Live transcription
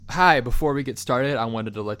Hi, before we get started, I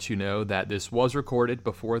wanted to let you know that this was recorded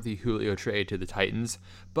before the Julio trade to the Titans,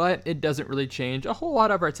 but it doesn't really change a whole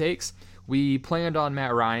lot of our takes. We planned on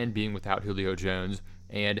Matt Ryan being without Julio Jones,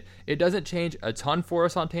 and it doesn't change a ton for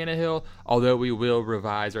us on Tannehill, although we will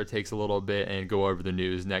revise our takes a little bit and go over the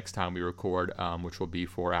news next time we record, which will be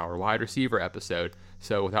for our wide receiver episode.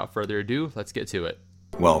 So without further ado, let's get to it.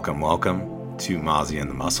 Welcome to Mozzie and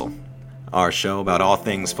the Muscle, our show about all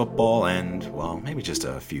things football and, well, maybe just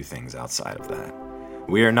a few things outside of that.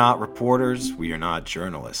 We are not reporters, we are not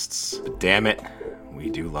journalists, but damn it, we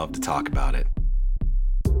do love to talk about it.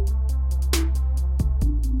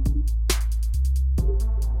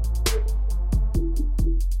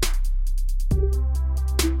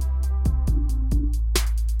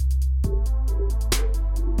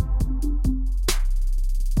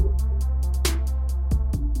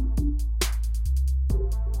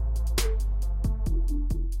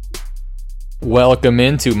 Welcome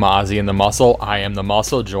into Mozzie and the Muscle. I am the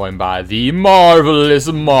Muscle, joined by the marvelous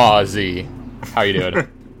Mozzie. How you doing?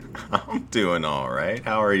 I'm doing all right.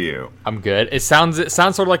 How are you? I'm good. It sounds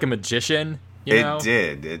sort of like a magician.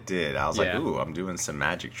 It did. I was like, ooh, I'm doing some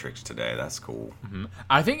magic tricks today. That's cool. Mm-hmm.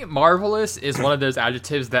 I think marvelous is one of those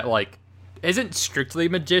adjectives that like isn't strictly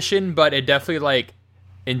magician, but it definitely like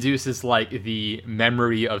induces like the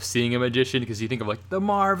memory of seeing a magician because you think of like the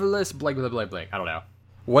marvelous blank blank blank blank. I don't know.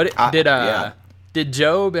 What did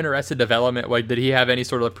Job in Arrested Development? Like, did he have any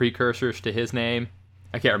sort of precursors to his name?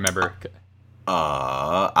 I can't remember.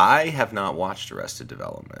 I have not watched Arrested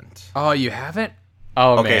Development. Oh, you haven't?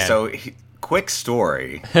 Oh, okay, man. So quick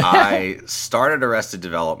story. I started Arrested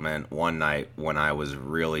Development one night when I was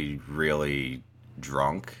really, really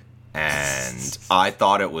drunk, and I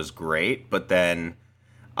thought it was great, but then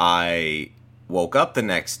I woke up the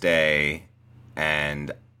next day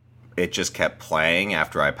and it just kept playing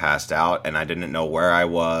after I passed out, and I didn't know where I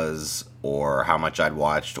was or how much I'd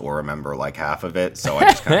watched or remember like half of it, so I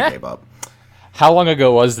just kind of gave up. How long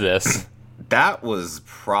ago was this? That was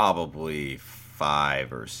probably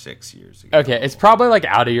 5 or 6 years ago. Okay, it's probably like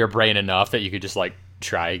out of your brain enough that you could just like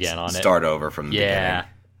try again on it. Start over from the beginning. Yeah,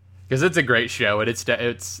 because it's a great show and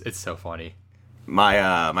it's so funny.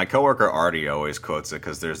 My coworker Artie always quotes it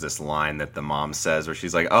because there's this line that the mom says where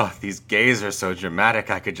she's like, "Oh, these gays are so dramatic.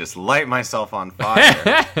 I could just light myself on fire."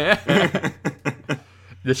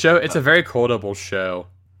 The show, it's a very quotable show,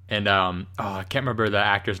 and I can't remember the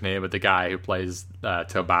actor's name, but the guy who plays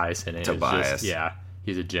Tobias in it. Tobias,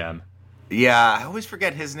 he's a gem. Yeah, I always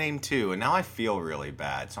forget his name too, and now I feel really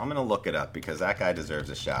bad. So I'm gonna look it up because that guy deserves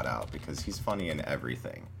a shout out because he's funny in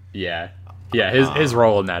everything. Yeah. Yeah, his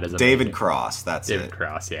role in that is amazing. David Cross, that's David it. David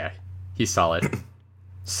Cross, yeah. He's solid.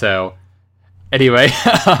 So, anyway,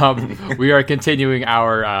 we are continuing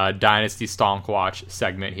our Dynasty Stonk Watch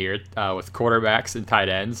segment here with quarterbacks and tight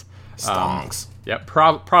ends. Stonks. Yep,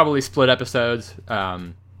 probably split episodes,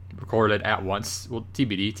 recorded at once. Well,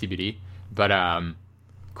 TBD. But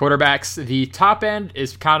quarterbacks, the top end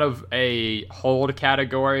is kind of a hold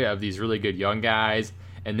category of these really good young guys.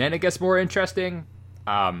 And then it gets more interesting.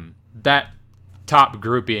 That top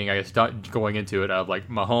grouping, I guess, going into it of like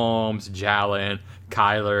Mahomes, Jalen,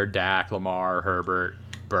 Kyler, Dak, Lamar, Herbert,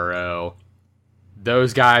 Burrow.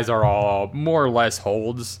 Those guys are all more or less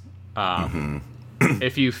holds. I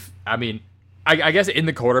guess in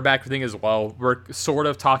the quarterback thing as well, we're sort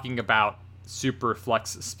of talking about super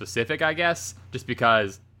flex specific, I guess, just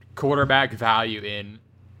because quarterback value in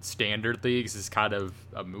standard leagues is kind of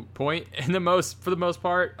a moot point for the most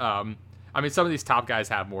part. Some of these top guys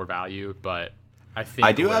have more value, but I think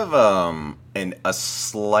I do have a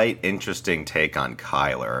slight interesting take on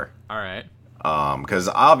Kyler. All right. Because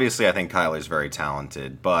obviously I think Kyler's very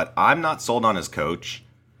talented, but I'm not sold on his coach.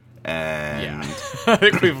 And yeah. I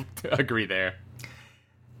think we agree there.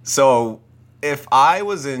 So if I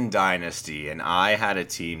was in Dynasty and I had a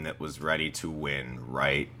team that was ready to win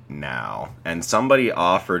right now, and somebody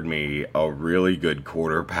offered me a really good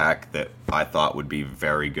quarterback that I thought would be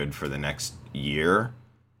very good for the next year,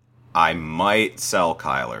 I might sell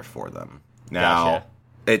Kyler for them. Now,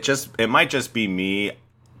 Gotcha. it might just be me,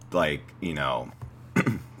 like,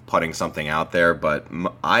 putting something out there, but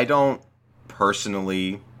I don't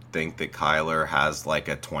personally think that Kyler has like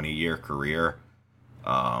a 20-year career.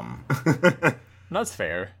 That's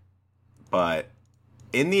fair. But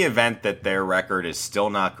in the event that their record is still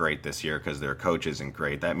not great this year because their coach isn't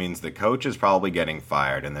great, that means the coach is probably getting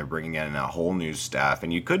fired and they're bringing in a whole new staff.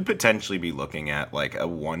 And you could potentially be looking at like a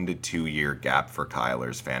 1 to 2 year gap for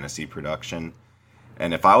Kyler's fantasy production.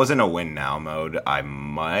 And if I was in a win now mode, I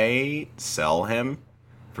might sell him.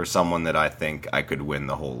 for someone that I think I could win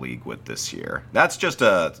the whole league with this year. That's just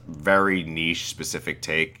a very niche specific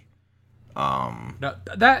take. No,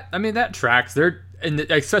 that tracks.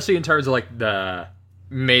 Especially in terms of like the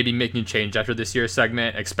maybe making change after this year's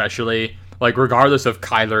segment, especially like regardless of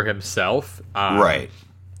Kyler himself. Right.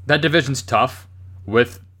 That division's tough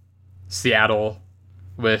with Seattle,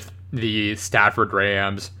 with the Stafford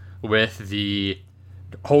Rams, with the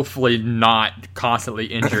hopefully not constantly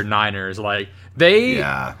injured Niners. Like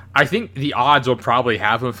I think the odds will probably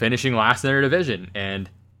have them finishing last in their division, and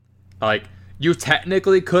like you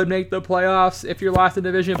technically could make the playoffs if you're last in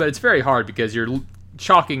the division, but it's very hard because you're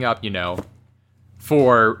chalking up,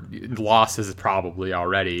 4 losses probably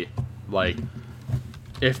already. Like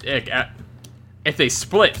if they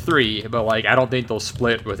split 3, but like I don't think they'll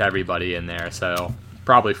split with everybody in there, so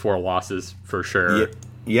probably 4 losses for sure.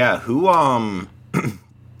 Yeah. Who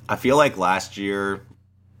I feel like last year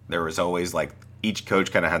there was always like each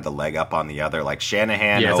coach kind of had the leg up on the other. Like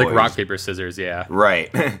Shanahan. Yeah, it's like rock paper scissors. Yeah.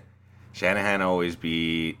 Right. Shanahan always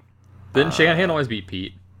beat. Didn't Shanahan always beat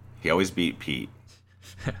Pete? He always beat Pete.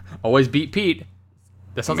 Always beat Pete.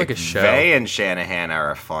 That sounds like a show. McVay and Shanahan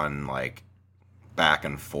are a fun like back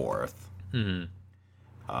and forth.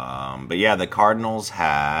 But yeah, the Cardinals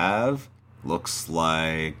have looks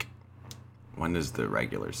like. When does the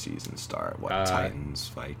regular season start? What, Titans,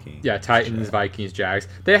 Vikings? Yeah, Titans, Vikings, Jags.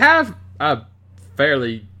 They have a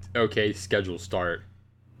fairly okay schedule start.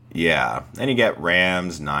 Yeah. Then you get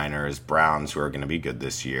Rams, Niners, Browns, who are going to be good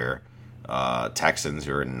this year. Texans,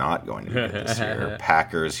 who are not going to be good this year.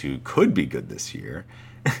 Packers, who could be good this year.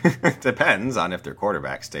 Depends on if their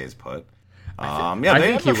quarterback stays put. They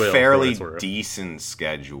have a fairly decent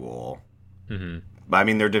schedule. Mm-hmm. But, I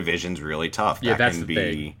mean, their division's really tough. Yeah, that's the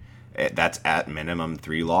thing. That's at minimum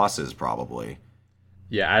 3 losses, probably.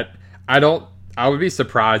 Yeah, I would be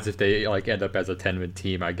surprised if they like end up as a 10-win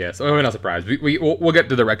team. I guess. We're not surprised. We'll get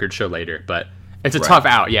to the record show later, but it's a tough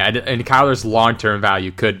out. Yeah, and Kyler's long-term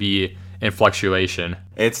value could be in fluctuation.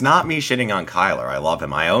 It's not me shitting on Kyler. I love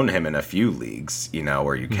him. I own him in a few leagues,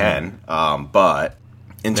 where you can. But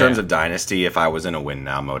in terms of dynasty, if I was in a win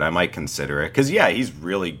now mode, I might consider it because he's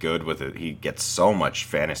really good with it. He gets so much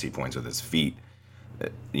fantasy points with his feet.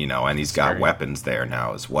 And he's got weapons there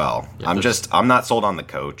now as well. Yeah, I'm not sold on the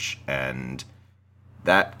coach, and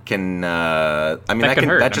that can, that can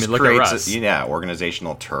hurt. That just creates,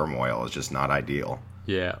 organizational turmoil is just not ideal.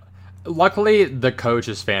 Yeah. Luckily, the coach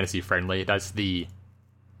is fantasy friendly. That's the,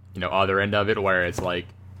 other end of it, where it's like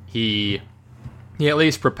he at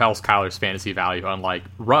least propels Kyler's fantasy value, unlike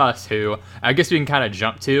Russ, who I guess we can kind of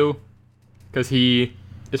jump to, because he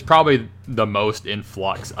is probably the most in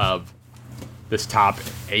flux of this top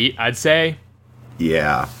 8, I'd say.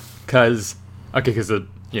 Yeah. Because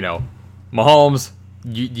Mahomes,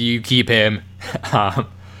 you keep him.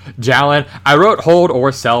 Jalen, I wrote hold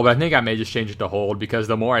or sell, but I think I may just change it to hold because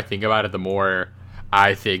the more I think about it, the more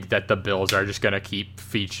I think that the Bills are just going to keep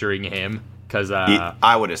featuring him. Because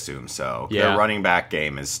I would assume so. Yeah. Their running back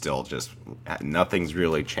game is still just, nothing's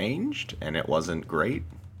really changed, and it wasn't great.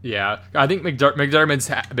 Yeah. I think McDermott's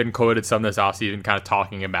been quoted some this offseason kind of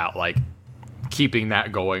talking about, like, keeping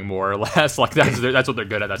that going more or less. Like that's what they're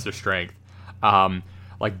good at. That's their strength.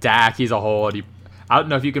 Like Dak, he's a hold. I don't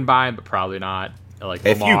know if you can buy him, but probably not. Like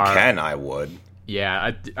Lamar, if you can, I would.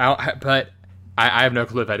 Yeah, but I have no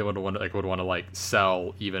clue if anyone would want to like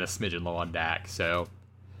sell even a smidgen low on Dak. So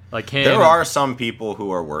like there are some people who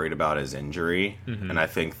are worried about his injury, and I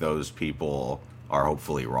think those people are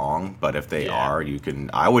hopefully wrong. But if they are,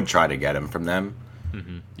 I would try to get him from them.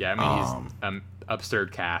 Mm-hmm. Yeah, I mean he's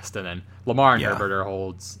absurd cast, and then Lamar and Herbert are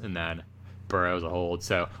holds, and then Burrow's a hold.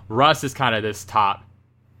 So Russ is kind of this top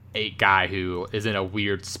 8 guy who is in a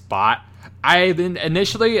weird spot. I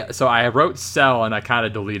wrote sell and I kind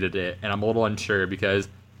of deleted it, and I'm a little unsure because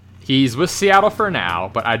he's with Seattle for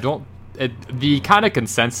now, but the kind of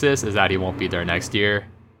consensus is that he won't be there next year.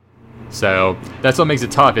 So that's what makes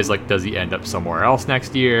it tough is like, does he end up somewhere else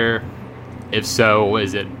next year? If so,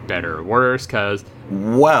 is it better or worse? Because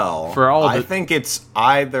I think it's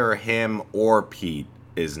either him or Pete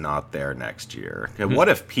is not there next year. What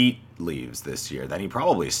if Pete leaves this year? Then he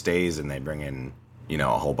probably stays and they bring in,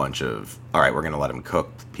 a whole bunch of, all right, we're going to let him cook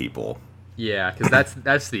people. Yeah, because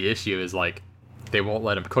that's the issue is like they won't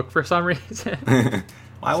let him cook for some reason.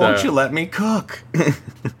 Why won't you let me cook?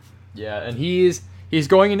 Yeah, and he's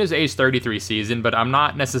going into his age 33 season, but I'm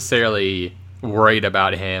not necessarily worried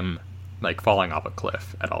about him like falling off a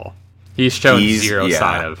cliff at all. He's shown zero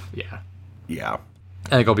sign of I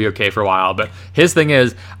think he'll be okay for a while, but his thing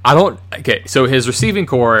is so his receiving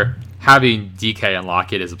core having DK and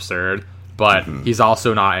Lockett is absurd, but he's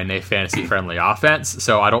also not in a fantasy friendly offense.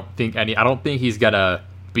 So I don't think he's gonna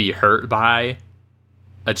be hurt by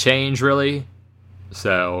a change really.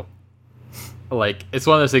 So like it's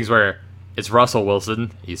one of those things where it's Russell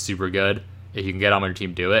Wilson. He's super good. If you can get him on your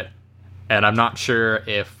team, do it. And I'm not sure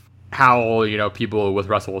if how people with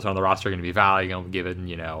Russell Wilson on the roster are going to be valuing him, given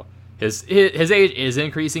his age is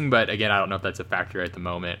increasing. But again, I don't know if that's a factor at the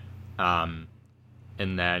moment. And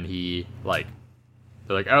then they're like,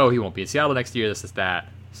 oh, he won't be in Seattle next year. This is that.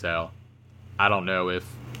 So I don't know if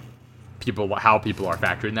how people are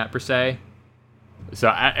factoring that per se.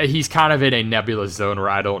 So he's kind of in a nebulous zone where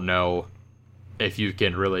I don't know if you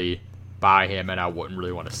can really buy him, and I wouldn't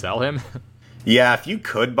really want to sell him. Yeah, if you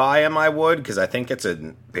could buy him, I would, because I think it's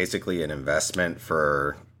basically an investment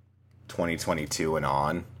for 2022 and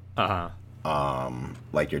on.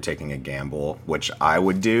 Like you're taking a gamble, which I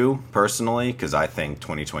would do personally, because I think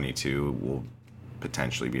 2022 will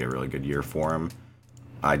potentially be a really good year for him.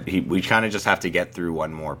 We kind of just have to get through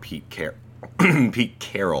one more Pete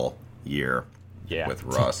Carroll year with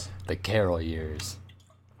Russ. The Carroll years.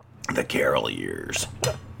 The Carroll years,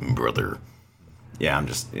 brother. Yeah,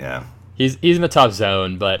 He's in a tough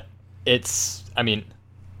zone, but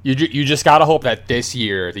you just gotta hope that this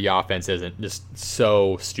year the offense isn't just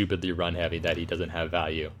so stupidly run heavy that he doesn't have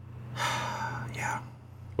value. Yeah.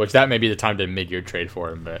 Which that may be the time to mid-year trade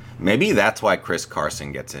for him, but maybe that's why Chris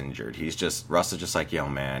Carson gets injured. Russ is just like, yo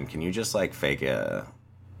man, can you just like fake a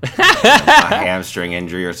hamstring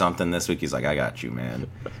injury or something this week? He's like, I got you, man.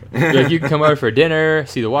 You can come over for dinner,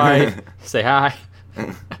 see the wife, say hi.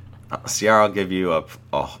 Sierra, I'll give you a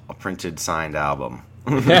printed signed album.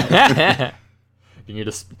 You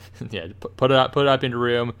just put it up in the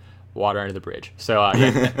room, water under the bridge. So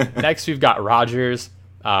next we've got Rodgers,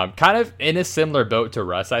 kind of in a similar boat to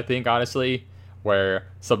Russ, I think, honestly, where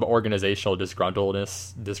some organizational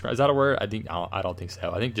disgruntledness. Is that a word? I don't think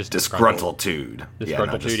so. I think just disgruntletude.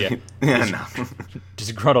 Disgruntletude. No.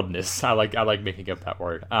 Disgruntledness. I like making up that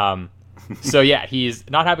word. So yeah, he's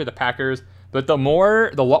not happy with the Packers. But the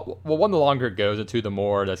longer it goes into, the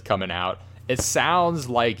more that's coming out. It sounds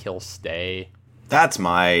like he'll stay. That's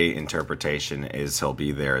my interpretation, is he'll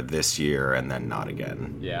be there this year and then not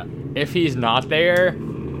again. Yeah. If he's not there,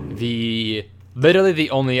 literally the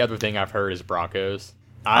only other thing I've heard is Broncos.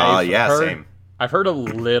 Same. I've heard a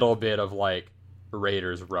little bit of like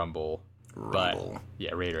Raiders rumble. But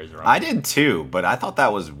yeah, Raiders rumble. I did too, but I thought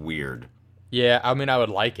that was weird. Yeah, I would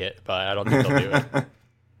like it, but I don't think they'll do it.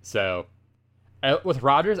 So with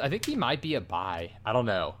Rodgers, I think he might be a buy. I don't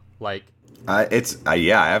know. Like, I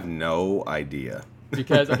have no idea.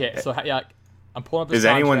 Because so I'm pulling up this. Is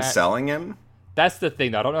anyone selling him? That's the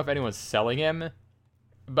thing, though. I don't know if anyone's selling him,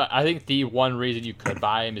 but I think the one reason you could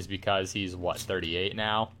buy him is because he's 38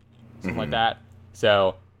 now, something like that.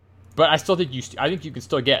 So, but I still think I think you can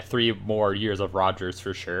still get 3 more years of Rodgers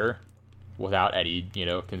for sure, without any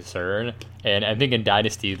concern. And I think in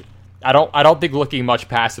Dynasty, I don't think looking much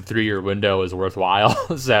past the 3-year window is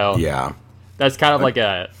worthwhile. So yeah, that's kind of like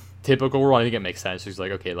a typical rule. I think it makes sense. It's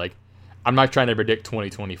like, okay, like I'm not trying to predict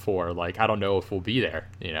 2024. Like I don't know if we'll be there.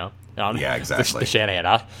 Yeah, exactly. The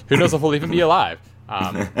Shanahan. Who knows if we'll even be alive?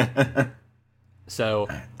 So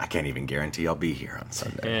I can't even guarantee I'll be here on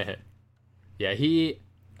Sunday. Yeah,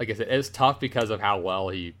 like I said, it's tough because of how well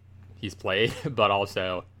he's played, but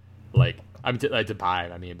also like to buy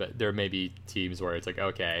him. But there may be teams where it's like,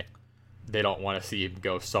 okay, they don't want to see him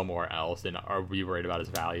go somewhere else, and are we worried about his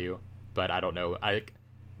value? But I don't know.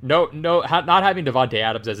 Not having Devontae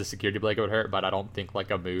Adams as a security blanket would hurt, but I don't think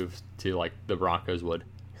like a move to like the Broncos would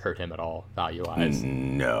hurt him at all value wise.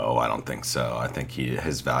 No, I don't think so. I think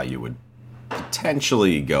his value would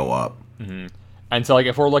potentially go up. Mm-hmm. And so like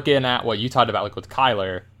if we're looking at what you talked about like with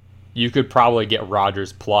Kyler, you could probably get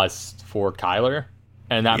Rodgers plus for Kyler,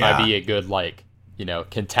 and that might be a good like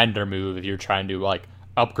contender move if you're trying to like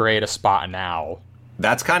upgrade a spot now.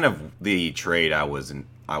 That's kind of the trade I was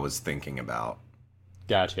thinking about.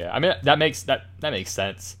 Gotcha. That makes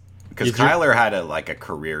sense. Because Kyler had a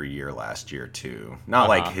career year last year too. Not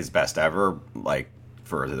like his best ever, like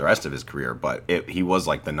for the rest of his career, but he was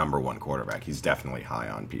like the number 1 quarterback. He's definitely high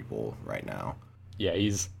on people right now. Yeah,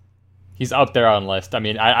 he's up there on list.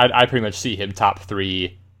 I pretty much see him top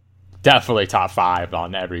 3, definitely top 5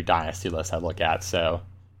 on every dynasty list I look at. So,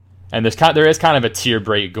 and there is kind of a tier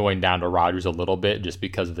break going down to Rodgers a little bit just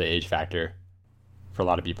because of the age factor for a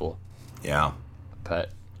lot of people. Yeah.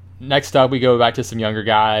 But next up, we go back to some younger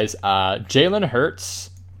guys. Jalen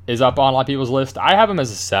Hurts is up on a lot of people's list. I have him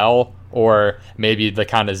as a sell, or maybe the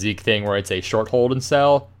kind of Zeke thing where it's a short hold and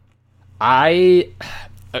sell. I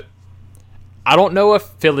don't know if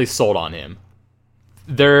Philly's sold on him.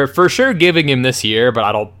 they're for sure giving him this year, but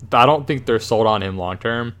I don't think they're sold on him long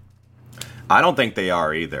term. I don't think they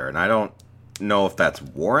are either, and I don't know if that's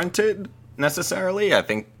warranted necessarily. I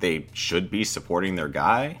think they should be supporting their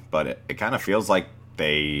guy, but it kind of feels like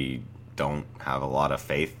they don't have a lot of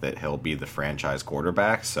faith that he'll be the franchise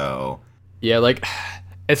quarterback. So yeah, like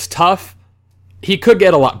it's tough. He could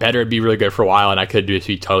get a lot better and be really good for a while, and I could just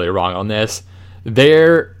be totally wrong on this.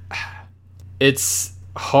 It's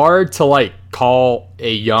hard to like call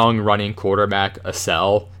a young running quarterback a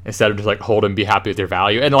sell instead of just like hold and be happy with their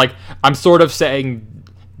value. And like I'm sort of saying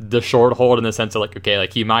the short hold in the sense of like, okay,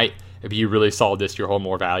 like he might, if you really solid this year, hold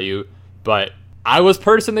more value. But I was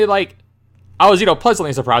personally like, I was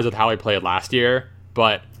pleasantly surprised with how he played last year,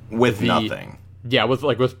 but with nothing. Yeah,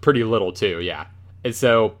 with pretty little too. Yeah, and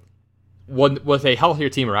so with a healthier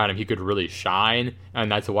team around him, he could really shine,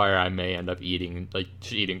 and that's why I may end up eating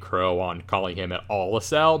crow on calling him at all a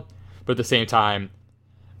sell. But at the same time,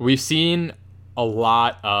 we've seen a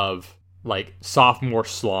lot of like sophomore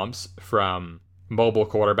slumps from mobile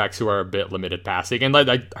quarterbacks who are a bit limited passing, and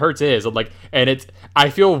like Hurts is like, and it's I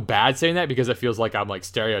feel bad saying that because it feels like I'm like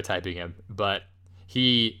stereotyping him, but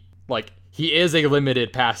he is a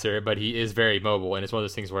limited passer, but he is very mobile, and it's one of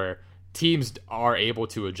those things where teams are able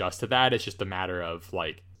to adjust to that. It's just a matter of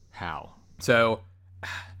like how. So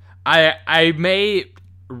I may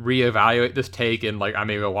reevaluate this take, and like I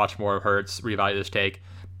may go watch more of Hurts, reevaluate this take,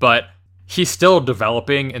 but he's still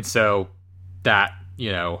developing, and so that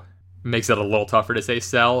makes it a little tougher to say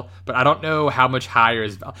sell. But I don't know how much higher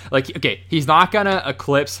is like. Okay, he's not gonna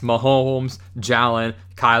eclipse Mahomes, Jalen,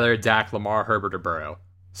 Kyler, Dak, Lamar, Herbert, or Burrow.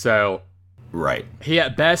 So right, he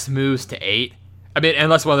at best moves to 8. I mean,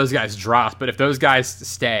 unless one of those guys drops, but if those guys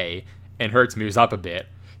stay and Hurts moves up a bit,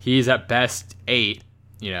 he's at best 8,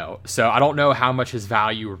 So I don't know how much his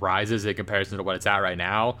value rises in comparison to what it's at right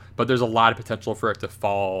now, but there's a lot of potential for it to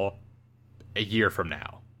fall a year from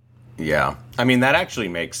now. Yeah. I mean, that actually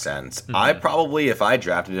makes sense. Mm-hmm. I probably, if I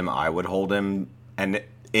drafted him, I would hold him, and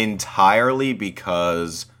entirely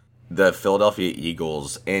because the Philadelphia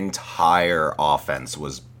Eagles' entire offense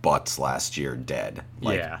was butts last year, dead,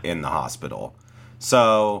 in the hospital.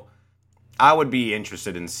 So I would be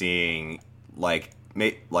interested in seeing, like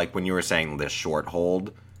when you were saying this short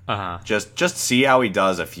hold, just see how he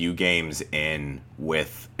does a few games in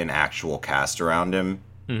with an actual cast around him.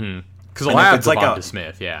 Because I'll have Devonta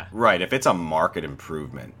Smith, yeah. Right, if it's a market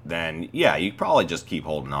improvement, then yeah, you probably just keep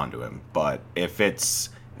holding on to him. But if it's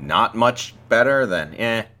not much better,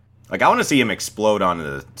 then Like I want to see him explode onto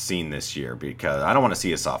the scene this year, because I don't want to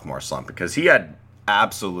see a sophomore slump, because he had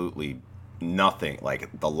absolutely nothing.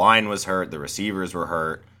 Like the line was hurt, the receivers were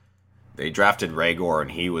hurt. They drafted Rager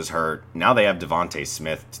and he was hurt. Now they have Devonta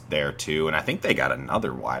Smith there too, and I think they got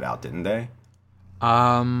another wideout, didn't they?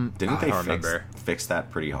 Didn't they fix that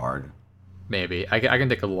pretty hard? Maybe I can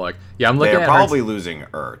take a look. Yeah, I'm looking. They're probably losing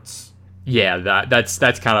Ertz. Yeah, that's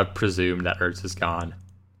kind of presumed that Ertz is gone.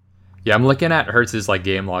 Yeah, I'm looking at Hurts' like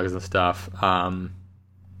game logs and stuff. And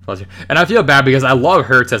I feel bad because I love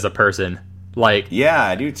Hurts as a person. Like, yeah,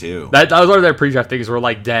 I do too. That was one of their pre-draft things where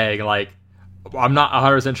like, dang, like I'm not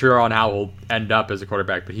 100% sure on how he'll end up as a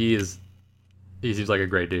quarterback, but he seems like a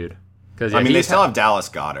great dude. Because I mean, they still have Dallas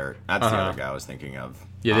Goedert. That's the other guy I was thinking of.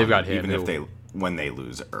 Yeah, they've got him. Even when they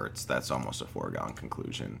lose Ertz, that's almost a foregone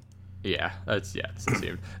conclusion. Yeah, it's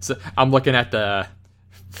assumed. So I'm looking at the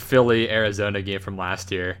Philly Arizona game from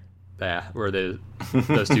last year, where those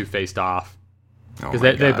two faced off, because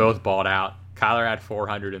they both balled out. Kyler had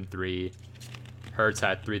 403, Hurts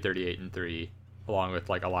had 338 and 3, along with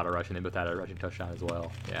like a lot of rushing. They both had a rushing touchdown as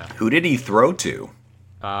well. Yeah. Who did he throw to?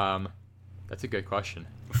 That's a good question.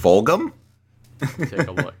 Fulgham? Take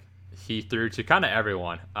a look. He threw to kind of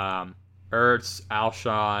everyone. Ertz,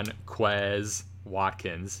 Alshon, Quez,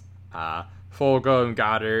 Watkins, Fulgham,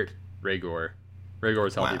 Goddard, Rager. Rager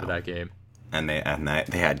was healthy for that game. And they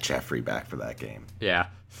had Jeffrey back for that game. Yeah.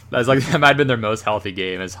 That might have been their most healthy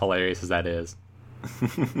game, as hilarious as that is.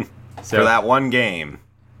 So, for that one game.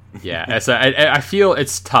 Yeah. So I feel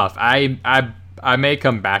it's tough. I may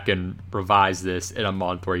come back and revise this in a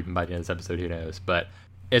month or even by the end of this episode, who knows. But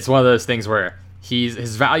it's one of those things where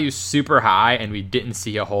his value's super high and we didn't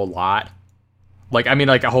see a whole lot. Like, I mean,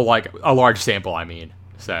 like a large sample, I mean.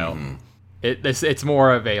 So it's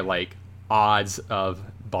more of a like odds of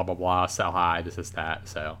blah, blah, blah, sell high, this is that.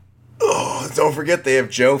 So. Oh, don't forget they have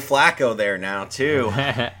Joe Flacco there now, too.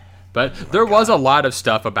 But there was a lot of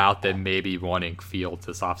stuff about them maybe wanting Fields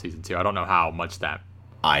this offseason, too. I don't know how much that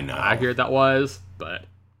accurate that was, but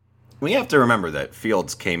we have to remember that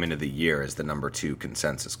Fields came into the year as the number 2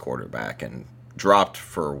 consensus quarterback and dropped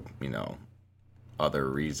for, other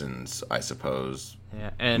reasons, I suppose.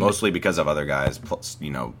 Yeah, and mostly because of other guys, plus,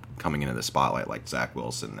 coming into the spotlight like Zach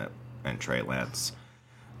Wilson and Trey Lance.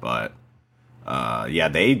 But yeah,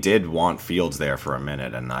 they did want Fields there for a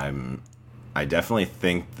minute, and I definitely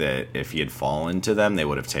think that if he had fallen to them, they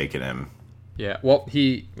would have taken him. Yeah, well,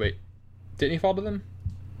 didn't he fall to them?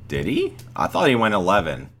 Did he? I thought he went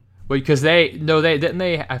 11. Well, because they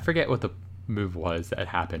I forget what the move was that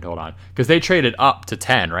happened. Hold on, because they traded up to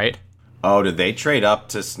 10, right? Oh, did they trade up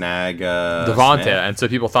to snag Devonta? Smith? And so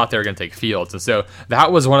people thought they were going to take Fields, and so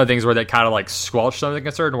that was one of the things where they kind of like squelched some of the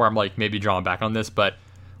concern. Where I'm like maybe drawing back on this, but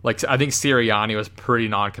like I think Sirianni was pretty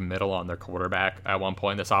non-committal on their quarterback at one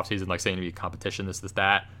point in this offseason, like saying to be competition, this,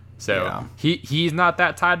 that. So Yeah. he's not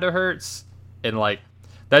that tied to Hurts, and like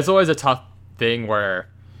that's always a tough thing where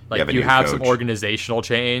like you have some organizational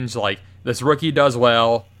change, like this rookie does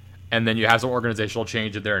well, and then you have some organizational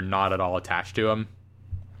change and they're not at all attached to him.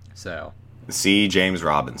 So see James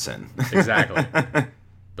Robinson. Exactly.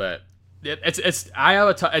 But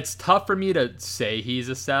it's tough for me to say he's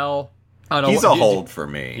a sell. I don't know, he's a hold for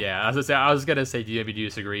me. Yeah, I was gonna say, do you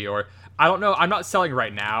disagree? Or I don't know. I'm not selling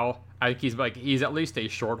right now. I think he's at least a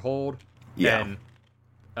short hold. Yeah. And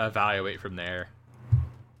evaluate from there.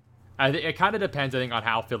 I think it kind of depends, I think, on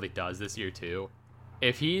how Philly does this year too.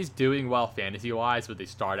 If he's doing well fantasy wise, but they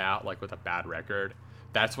start out like with a bad record,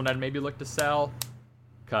 that's when I'd maybe look to sell.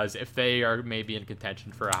 Because if they are maybe in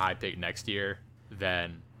contention for a high pick next year,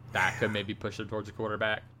 then that could maybe push them towards a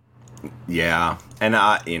quarterback. Yeah, and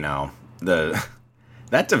that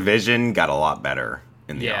division got a lot better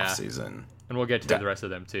in the offseason. And we'll get to the rest of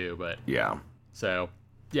them too, but yeah. So,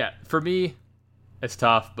 yeah, for me, it's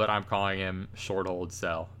tough, but I'm calling him short hold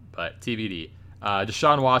sell. But TBD.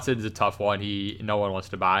 Deshaun Watson is a tough one. No one wants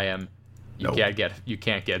to buy him. You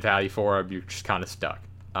can't get value for him. You're just kind of stuck.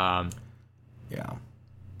 Yeah.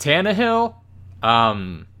 Tannehill,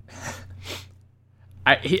 I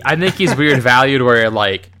think he's weird valued where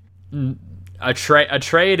like a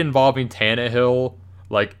trade involving Tannehill,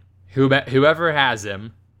 like whoever has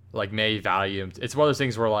him, like may value him. It's one of those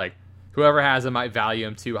things where like whoever has him might value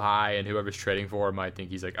him too high, and whoever's trading for him might think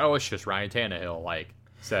he's like, oh, it's just Ryan Tannehill. Like,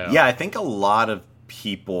 so yeah, I think a lot of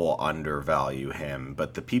people undervalue him,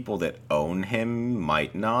 but the people that own him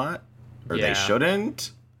might not, or they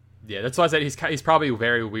shouldn't. Yeah, that's why I said he's probably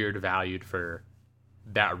very weird valued for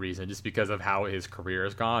that reason, just because of how his career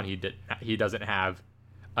has gone. He doesn't have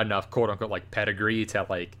enough quote unquote like pedigree to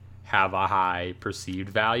like have a high perceived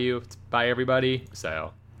value by everybody.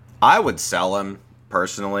 So I would sell him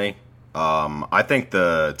personally. I think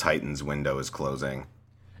the Titans window is closing.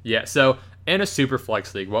 Yeah, so in a super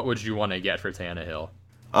flex league, what would you want to get for Tannehill?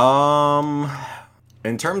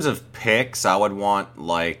 In terms of picks, I would want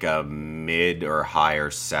like a mid or higher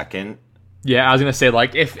second. Yeah, I was gonna say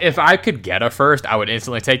like if I could get a first, I would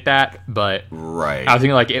instantly take that. But right, I was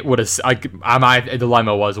thinking like it would have. Like my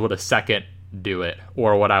dilemma was, would a second do it,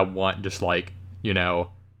 or would I want just like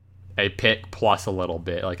a pick plus a little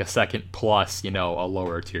bit, like a second plus a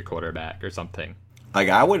lower tier quarterback or something. Like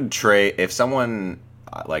I would trade if someone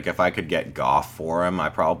like if I could get Goff for him, I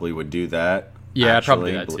probably would do that. Yeah, I'd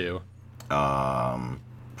probably do that too.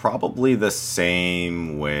 Probably the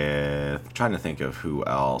same with I'm trying to think of who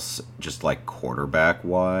else, just like quarterback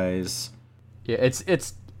wise. Yeah, it's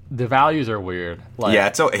the values are weird. Like,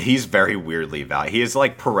 yeah, he's very weirdly valued. He is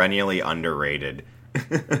like perennially underrated.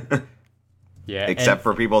 Yeah, except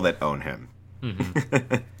for people that own him.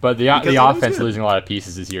 Mm-hmm. But the offense losing a lot of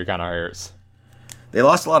pieces this year kind of hurts. They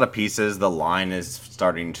lost a lot of pieces. The line is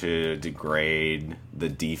starting to degrade. The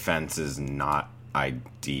defense is not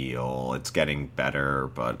ideal. It's getting better,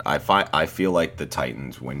 but I feel like the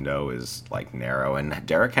Titans window is like narrow, and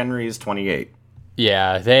Derrick Henry is 28.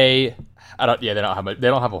 Yeah, they don't have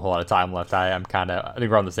a whole lot of time left. I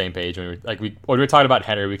think we're on the same page when we were talking about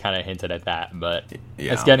Henry. We kind of hinted at that, but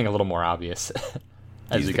it's getting a little more obvious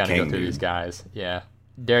as we kind of go through these guys. Yeah,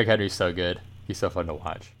 Derrick Henry's so good. He's so fun to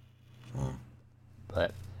watch.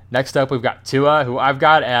 But next up, we've got Tua, who I've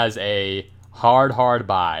got as a hard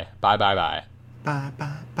buy. Bye.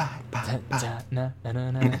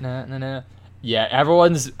 Yeah,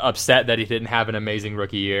 everyone's upset that he didn't have an amazing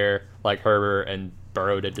rookie year like Herbert and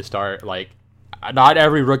Burrow did to start. Like, not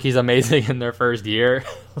every rookie's amazing in their first year.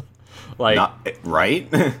 Right?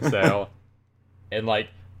 So, and like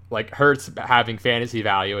Hurts having fantasy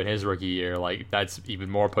value in his rookie year, like that's even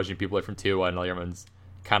more pushing people away from Tua, and everyone's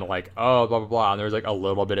kind of like, oh, blah blah blah. And there's like a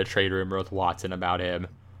little bit of trade rumor with Watson about him.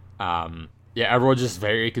 Yeah, everyone's just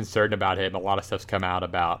very concerned about him. A lot of stuff's come out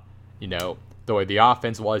about the way the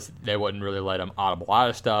offense was, they wouldn't really let him audible a lot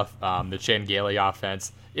of stuff. The Chan Gailey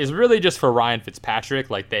offense is really just for Ryan Fitzpatrick.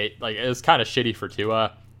 It was kind of shitty for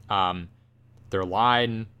Tua. Their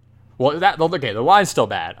line, the line's still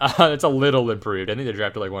bad. It's a little improved. I think they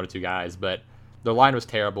drafted like 1 or 2 guys, but their line was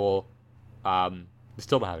terrible. They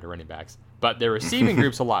still don't have any running backs, but their receiving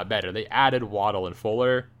group's a lot better. They added Waddle and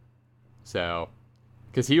Fuller, so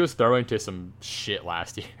because he was throwing to some shit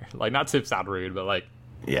last year. Like, not to sound rude, but like,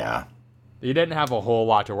 yeah, he didn't have a whole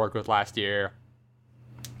lot to work with last year.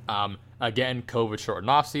 Again, COVID shortened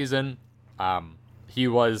off season. He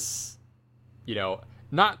was,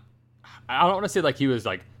 not. I don't want to say like he was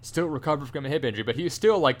like still recovering from a hip injury, but he was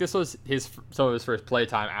still like, this was some of his first play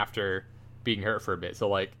time after being hurt for a bit. So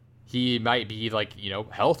like he might be like,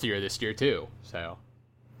 healthier this year too. So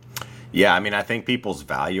yeah, I mean, I think people's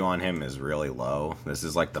value on him is really low. This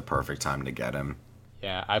is like the perfect time to get him.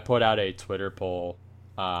 Yeah, I put out a Twitter poll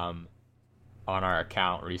on our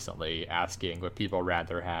account recently asking would people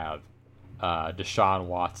rather have Deshaun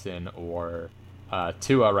Watson or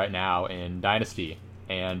Tua right now in Dynasty,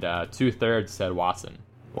 and 2/3 said Watson.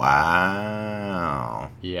 Wow.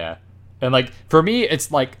 Yeah, and like for me,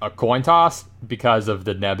 it's like a coin toss because of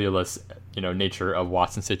the nebulous, nature of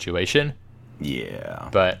Watson's situation. Yeah.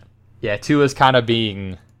 But yeah, Tua's kind of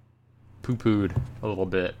being poo-pooed a little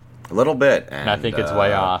bit. A little bit, and I think it's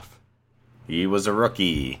way off. He was a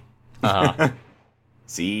rookie.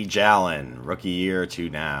 Siege Allen, rookie year to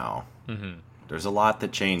now. Mm-hmm. There's a lot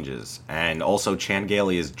that changes, and also Chan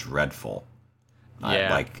Gailey is dreadful.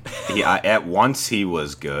 Yeah, at once he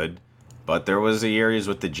was good, but there was a year he was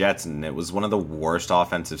with the Jets, and it was one of the worst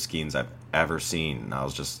offensive schemes I've ever seen. And I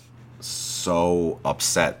was just so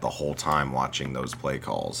upset the whole time watching those play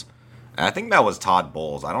calls. And I think that was Todd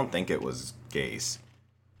Bowles. I don't think it was Gase.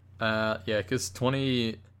 Yeah, because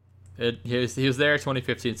he was there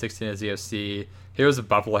 2015-16 as the OC. He was a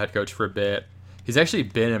Buffalo head coach for a bit. He's actually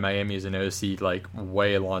been in Miami as an OC like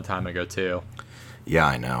way a long time ago too. Yeah,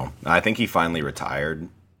 I know. I think he finally retired.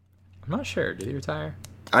 I'm not sure. Did he retire?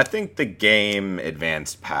 I think the game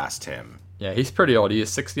advanced past him. Yeah, he's pretty old. He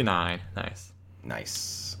is 69.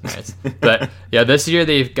 Nice. But yeah, this year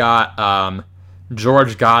they've got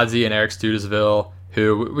George Godsey and Eric Studesville,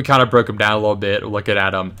 who we kind of broke them down a little bit looking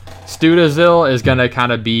at them. Studesville is going to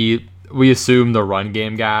kind of be, we assume, the run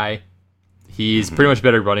game guy. He's pretty much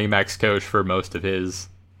been a running backs coach for most of his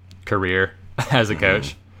career as a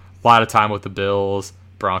coach. A lot of time with the Bills,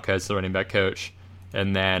 Broncos, the running back coach.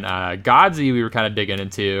 And then Godsey we were kind of digging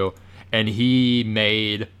into, and he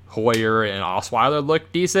made Hoyer and Osweiler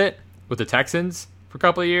look decent with the Texans for a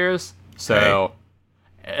couple of years. So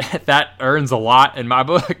that earns a lot in my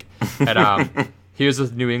book. And he was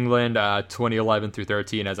with New England 2011 through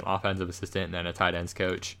 13 as an offensive assistant and then a tight ends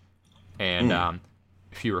coach. And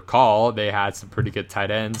if you recall, they had some pretty good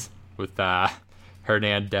tight ends with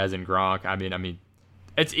Hernandez and Gronk. I mean,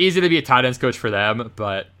 it's easy to be a tight ends coach for them,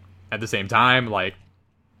 but at the same time, like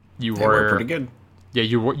they were pretty good. Yeah,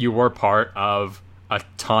 you were part of a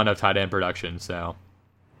ton of tight end production. So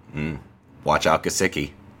watch out,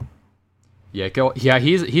 Gesicki. Yeah,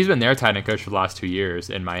 he's been their tight end coach for the last 2 years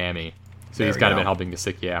in Miami, so he's kind of been helping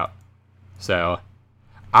Gesicki out. So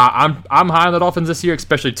I'm high on the Dolphins this year,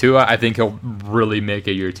 especially Tua. I think he'll really make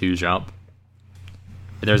a year 2 jump.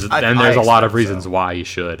 And there's a lot of reasons why he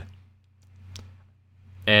should.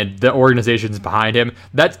 And the organization's behind him.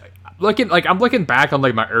 I'm looking back on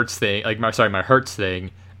like my Hurts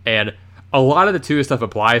thing, and a lot of the Tua stuff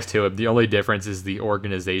applies to him. The only difference is the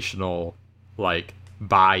organizational like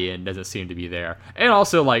buy-in doesn't seem to be there. And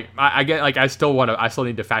also like I get like I still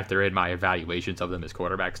need to factor in my evaluations of them as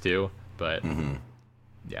quarterbacks too. But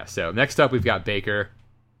yeah, so next up we've got Baker.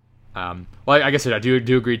 Well, I guess I do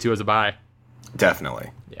agree to as a buy.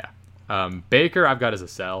 Definitely. Yeah. Baker I've got as a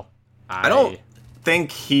sell. I don't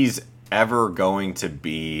think he's ever going to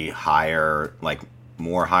be higher, like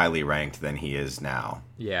more highly ranked than he is now.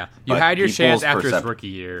 Yeah. You had your chance after his rookie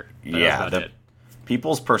year. Yeah.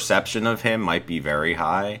 People's perception of him might be very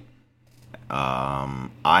high.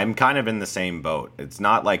 I'm kind of in the same boat. It's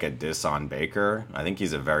not like a diss on Baker. I think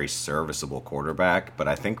he's a very serviceable quarterback, but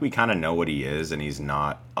I think we kind of know what he is, and he's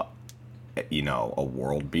not, a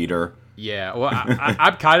world beater. Yeah, well,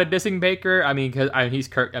 I'm kind of dissing Baker. I mean, because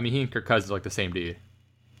he and Kirk Cousins are like the same dude.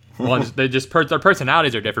 Their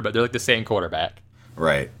personalities are different, but they're like the same quarterback.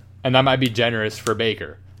 Right. And that might be generous for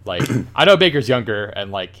Baker. Like, I know Baker's younger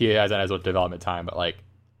and like he hasn't as much development time, but like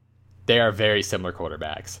they are very similar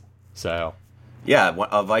quarterbacks. So. Yeah,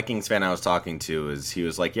 a Vikings fan I was talking to he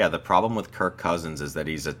was like, yeah, the problem with Kirk Cousins is that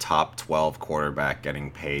he's a top 12 quarterback getting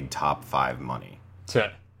paid top 5 money.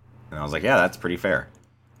 Yeah. And I was like, yeah, that's pretty fair.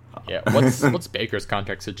 Yeah. What's Baker's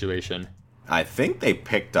contract situation? I think they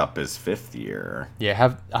picked up his 5th year.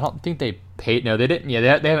 Yeah, I don't think they paid. No, they didn't.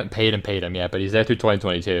 Yeah, they haven't paid him yet, but he's there through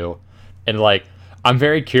 2022. And like, I'm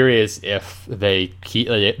very curious if they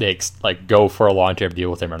go for a long-term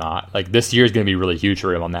deal with him or not. Like, this year is going to be really huge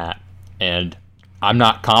for him on that, and I'm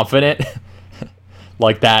not confident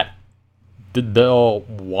like that they'll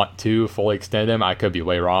want to fully extend him. I could be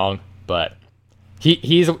way wrong, but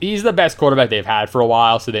he's the best quarterback they've had for a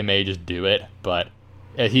while, so they may just do it. But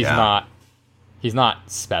he's not. He's not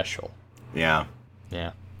special. Yeah.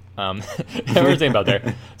 Yeah. Everything about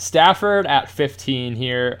there. Stafford at 15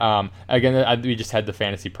 here. Again, we just had the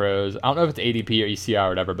Fantasy Pros. I don't know if it's ADP or ECR or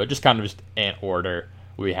whatever, but just kind of just an order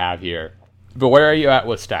we have here. But where are you at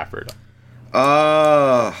with Stafford?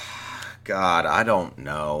 God, I don't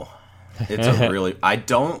know. It's a really... I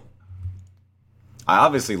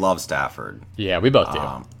obviously love Stafford. Yeah, we both do.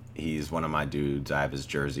 He's one of my dudes. I have his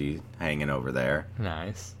jersey hanging over there.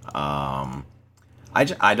 Nice.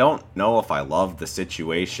 I don't know if I love the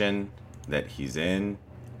situation that he's in.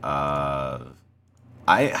 I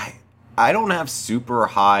don't have super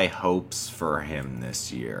high hopes for him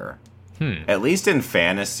this year. At least in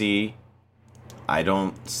fantasy, I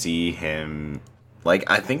don't see him. Like,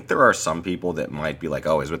 I think there are some people that might be like,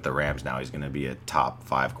 oh, he's with the Rams now, he's going to be a top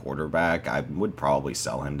 5 quarterback. I would probably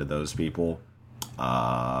sell him to those people.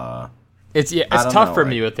 It's tough for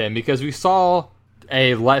me with him because we saw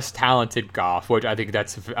a less talented Goff, which I think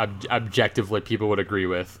that's objectively people would agree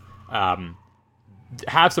with,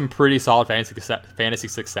 have some pretty solid fantasy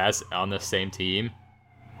success on the same team.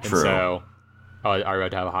 True. And so, are we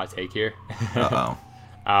about to have a hot take here? Uh-oh.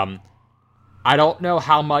 I don't know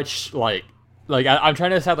how much, I'm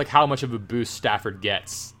trying to decide, like, how much of a boost Stafford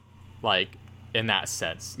gets, like, in that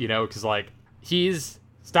sense, you know? Because, like,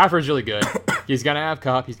 Stafford's really good. He's going to have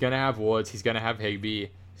Kupp. He's going to have Woods. He's going to have Higbee.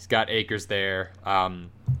 He's got Akers there. Trying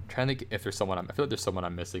to think if there's someone I feel like there's someone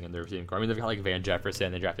I'm missing in their receiving core. I mean, they've got like Van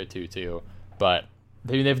Jefferson. They drafted 2 too, but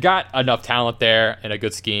they've got enough talent there and a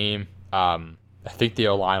good scheme. I think the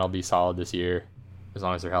O-line will be solid this year as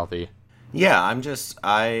long as they're healthy. Yeah,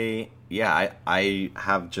 I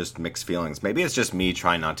have just mixed feelings. Maybe it's just me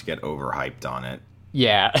trying not to get overhyped on it.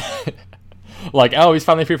 Yeah. Like, oh, he's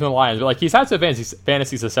finally free from the Lions. But, like, he's had some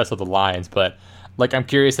fantasy success with the Lions. But, like, I'm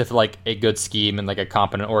curious if, like, a good scheme and, like, a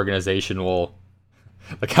competent organization will,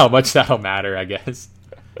 like, how much that'll matter, I guess.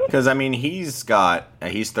 Because, I mean, he's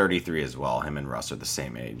 33 as well. Him and Russ are the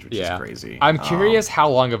same age, which is crazy. I'm curious how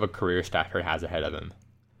long of a career Stafford has ahead of him.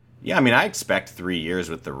 Yeah, I mean, I expect 3 years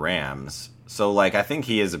with the Rams. So, like, I think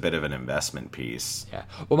he is a bit of an investment piece. Yeah.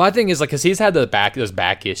 Well, my thing is, like, because he's had those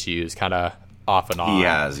back issues kind of off and on. He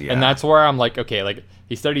has, yeah. And that's where I'm like, okay, like,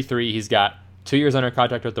 he's 33. He's got 2 years under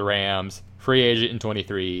contract with the Rams, free agent in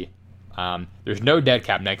 23. There's no dead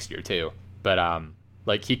cap next year, too. But,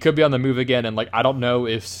 like, he could be on the move again. And, like, I don't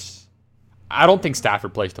think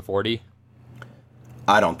Stafford plays to 40.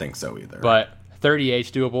 I don't think so either. But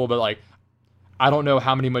 38's doable. But, like, I don't know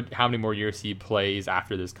how many more years he plays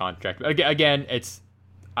after this contract. Again,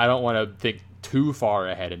 I don't want to think too far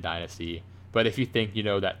ahead in Dynasty. But if you think,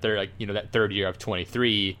 that third year of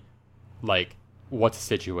 23, like, what's the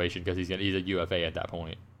situation? Because he's a UFA at that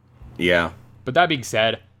point. Yeah. But that being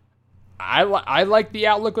said, I like the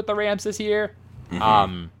outlook with the Rams this year.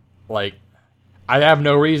 Mm-hmm. Like, I have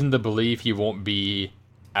no reason to believe he won't be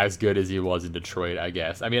as good as he was in Detroit, I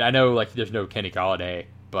guess. I mean, I know, like, there's no Kenny Golladay,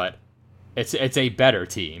 but it's a better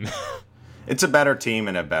team. It's a better team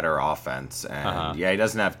and a better offense. And, yeah, he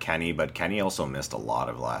doesn't have Kenny, but Kenny also missed a lot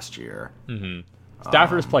of last year. Mm-hmm.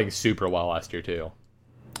 Stafford was playing super well last year, too.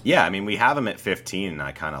 Yeah, I mean, we have him at 15, and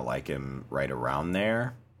I kind of like him right around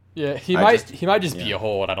there. Yeah, he might just be a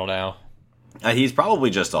hold. I don't know. He's probably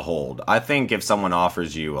just a hold. I think if someone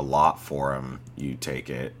offers you a lot for him, you take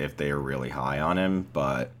it if they are really high on him.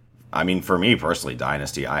 But, I mean, for me personally,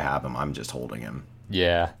 Dynasty, I have him. I'm just holding him.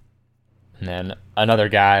 Yeah. And then another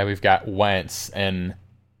guy, we've got Wentz, and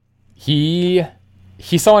he's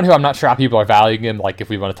someone who I'm not sure how people are valuing him. Like, if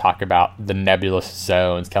we want to talk about the nebulous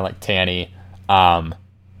zones, kind of like Tanny, I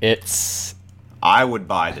would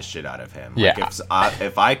buy the shit out of him. Yeah. Like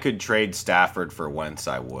if I could trade Stafford for Wentz,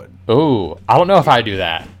 I would. Ooh, I don't know if I do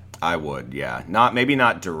that. I would, yeah. Maybe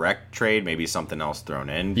not direct trade, maybe something else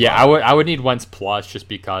thrown in. Yeah, I would need Wentz plus just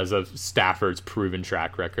because of Stafford's proven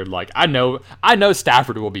track record. Like, I know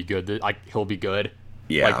Stafford will be good. Like, he'll be good.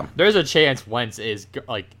 Yeah. Like, there's a chance Wentz is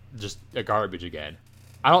like just a garbage again.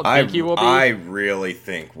 I don't think he will be. I really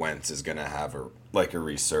think Wentz is gonna have a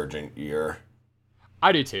resurgent year.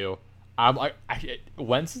 I do too.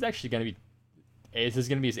 Wentz is actually gonna be. This is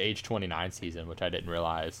gonna be his age 29 season, which I didn't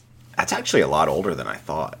realize. That's actually a lot older than I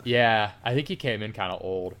thought. Yeah, I think he came in kind of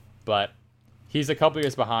old, but he's a couple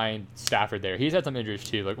years behind Stafford there. He's had some injuries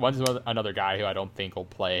too. Like one's another guy who I don't think will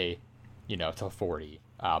play, till 40.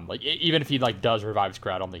 Even if he does revive his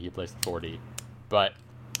career, I don't think he plays to 40. But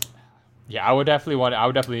yeah, I would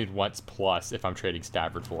definitely need Wentz plus if I'm trading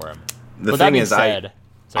Stafford for him. The thing is,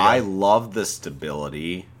 I love the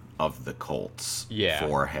stability of the Colts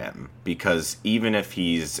for him, because even if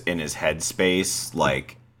he's in his headspace,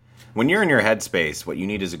 like when you're in your headspace, what you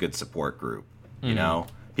need is a good support group. You know,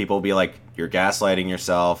 people will be like, you're gaslighting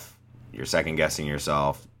yourself, you're second guessing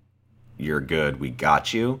yourself, you're good, we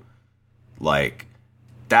got you. Like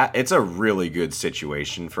that, it's a really good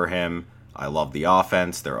situation for him. I love the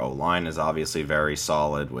offense. Their O-line is obviously very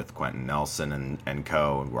solid with Quentin Nelson and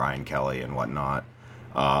co, and Ryan Kelly and whatnot.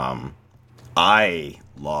 I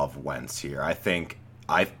love Wentz here.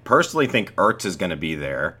 I personally think Ertz is going to be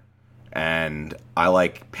there, and I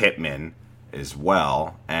like Pittman as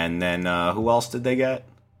well. And then who else did they get?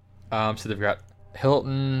 So they've got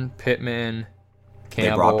Hilton, Pittman,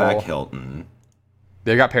 Campbell. They brought back Hilton.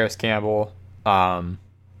 They got Paris Campbell.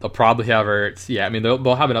 They'll probably have Ertz. Yeah, I mean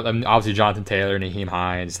they'll have enough. I mean, obviously Jonathan Taylor, Naheem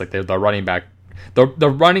Hines. Like the running back, the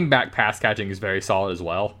running back pass catching is very solid as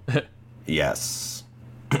well. Yes.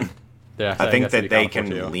 Yeah, I think that they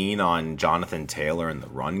can lean on Jonathan Taylor in the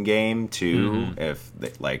run game too. If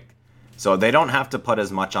they, so they don't have to put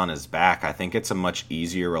as much on his back. I think it's a much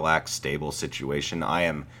easier, relaxed, stable situation. I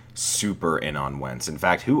am super in on Wentz. In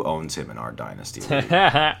fact, who owns him in our dynasty league?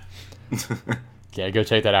 Yeah, go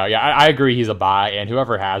check that out. Yeah, I agree he's a buy, and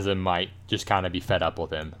whoever has him might just kind of be fed up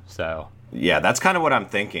with him. So yeah, that's kind of what I'm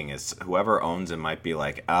thinking, is whoever owns him might be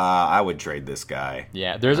like, I would trade this guy.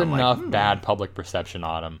 Yeah, there's enough bad public perception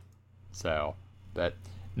on him. So, but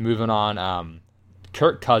moving on,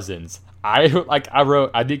 Kirk Cousins. I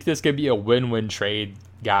think this could be a win-win trade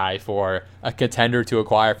guy for a contender to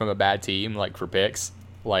acquire from a bad team, like for picks.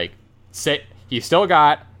 Like, say you still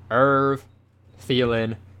got Irv,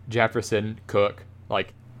 Thielen, Jefferson, Cook.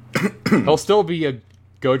 Like, he'll still be a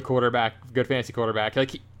good quarterback, good fantasy quarterback.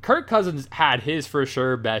 Like, Kirk Cousins had his for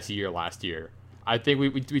sure best year last year. I think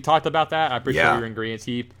we talked about that. I'm pretty sure we were in agreement.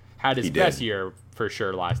 He had his best year for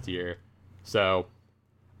sure last year. So,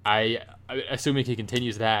 assuming he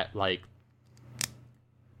continues that, like,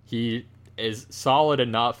 he is solid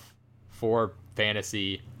enough for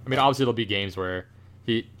fantasy. I mean, obviously there'll be games where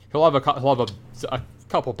he'll have a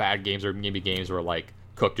couple bad games, or maybe games where like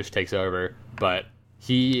Cook just takes over. But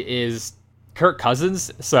he is Kirk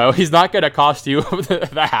Cousins, so he's not going to cost you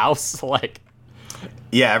the house. Like,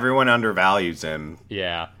 yeah, everyone undervalues him.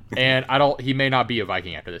 Yeah, and he may not be a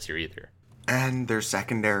Viking after this year either. And their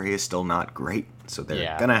secondary is still not great, so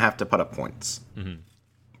they're going to have to put up points and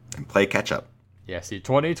play catch up. Yeah, see,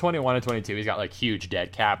 2021 and 22, he's got like huge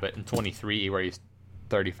dead cap, but in 23, where he's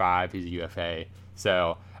 35, he's a UFA.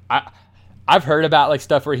 So I've heard about like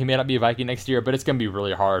stuff where he may not be a Viking next year, but it's going to be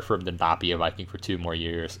really hard for him to not be a Viking for 2 more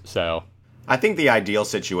years. So I think the ideal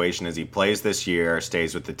situation is he plays this year,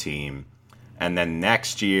 stays with the team, and then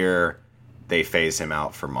next year they phase him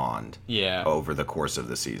out for Mond over the course of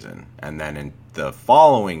the season. And then in the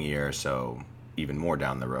following year, so even more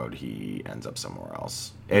down the road, he ends up somewhere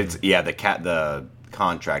else. It's the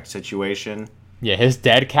contract situation. Yeah, his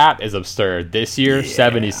dead cap is absurd. This year,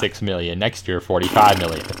 $76 million. Next year, $45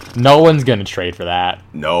 million. No one's gonna trade for that.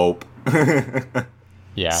 Nope.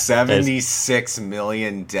 Yeah, $76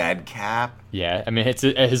 million dead cap. Yeah, I mean it's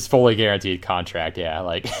his fully guaranteed contract. Yeah,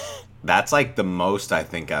 like that's like the most I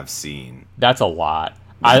think I've seen. That's a lot.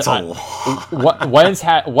 That's a lot. Wentz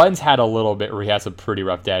had a little bit where he had some pretty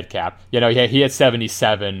rough dead cap. You know, he had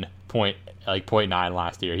 77.9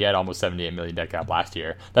 last year. He had almost 78 million dead cap last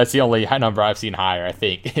year. That's the only number I've seen higher, I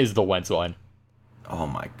think, is the Wentz one. Oh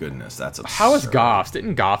my goodness, that's absurd. How is Goff's?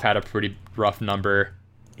 Didn't Goff had a pretty rough number?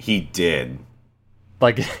 He did.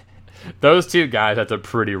 Like, those two guys had some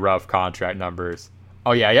pretty rough contract numbers.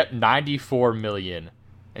 Oh yeah, yep, 94 million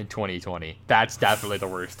in 2020. That's definitely the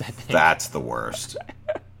worst, I think. That's the worst.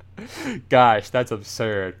 Gosh, that's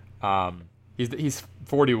absurd. He's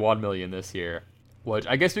 41 million this year, which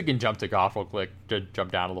I guess we can jump to Goff real quick to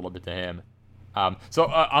jump down a little bit to him. So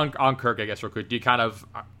on Kirk, I guess real quick, do you kind of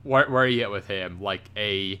where are you at with him? Like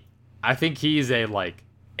I think he's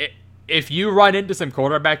if you run into some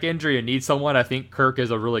quarterback injury and need someone, I think Kirk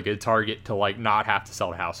is a really good target to like not have to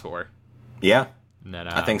sell the house for. Yeah. And then,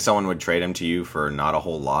 I think someone would trade him to you for not a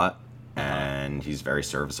whole lot, and he's very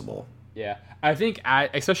serviceable. Yeah, I think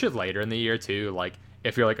especially later in the year too. Like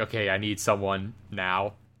if you're like, okay, I need someone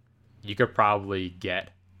now, you could probably get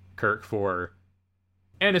Kirk for,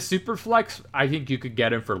 and a super flex. I think you could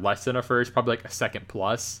get him for less than a first, probably like a second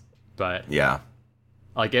plus. but Yeah.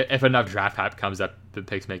 like if enough draft hype comes up, the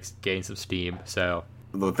picks gain some steam. So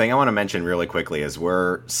The thing I want to mention really quickly is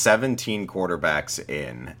we're 17 quarterbacks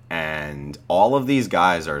in, and all of these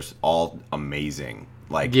guys are all amazing,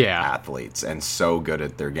 like athletes, and so good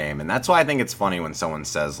at their game. And that's why I think it's funny when someone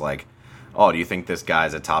says like, "Oh, do you think this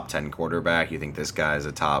guy's a top 10 quarterback? You think this guy's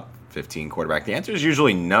a top 15 quarterback?" The answer is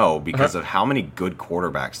usually no, because of how many good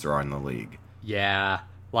quarterbacks there are in the league. Yeah,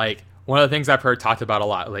 like one of the things I've heard talked about a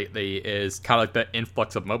lot lately is kind of like the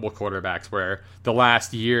influx of mobile quarterbacks, where the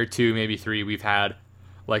last year, 2, maybe 3, we've had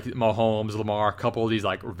like Mahomes, Lamar, a couple of these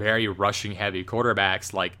like very rushing heavy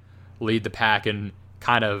quarterbacks like lead the pack and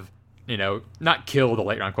kind of, not kill the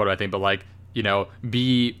late round quarterback thing, but like,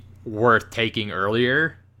 be worth taking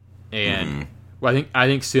earlier. And I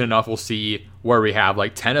think soon enough we'll see where we have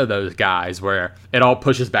like 10 of those guys where it all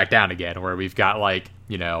pushes back down again, where we've got like,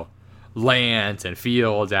 Lance and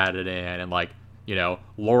Fields added in, and like,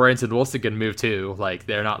 Lawrence and Wilson can move too. Like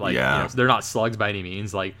they're not like, they're not slugs by any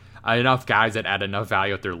means. Like enough guys that add enough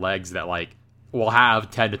value with their legs that like we'll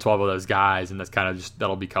have 10 to 12 of those guys, and that's kind of just,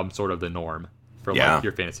 that'll become sort of the norm for like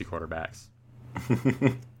your fantasy quarterbacks.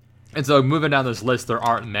 And so moving down this list, there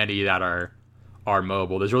aren't many that are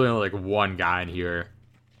mobile. There's really only like one guy in here.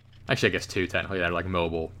 Actually, I guess 2 technically that are like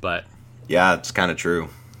mobile, but yeah, it's kind of true.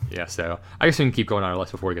 Yeah, so I guess we can keep going on our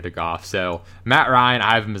list before we get to Goff. So Matt Ryan,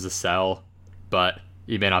 I have him as a sell, but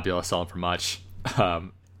you may not be able to sell him for much.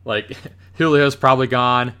 Like Julio's probably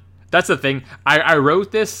gone. That's the thing. I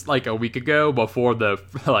wrote this like a week ago before the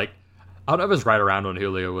like, I don't know if it was right around when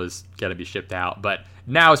Julio was gonna be shipped out, but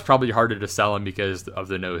now it's probably harder to sell him because of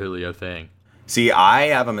the no Julio thing. See, I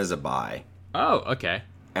have him as a buy. Oh, okay.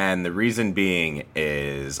 And the reason being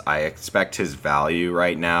is I expect his value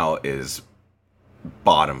right now is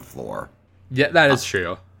bottom floor. Yeah, that is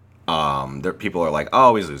true. People are like,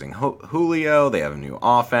 oh, he's losing Julio. They have a new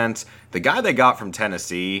offense. The guy they got from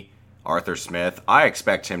Tennessee, Arthur Smith, I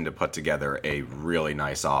expect him to put together a really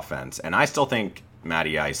nice offense. And I still think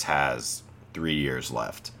Matty Ice has 3 years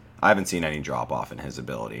left. I haven't seen any drop off in his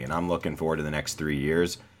ability, and I'm looking forward to the next 3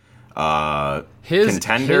 years. His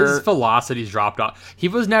velocity's dropped off. He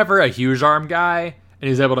was never a huge arm guy, and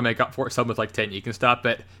he's able to make up for it some with like technique and stuff,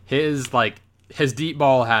 but his deep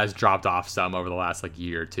ball has dropped off some over the last like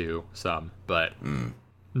year or two, but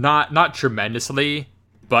not tremendously,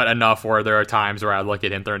 but enough where there are times where I look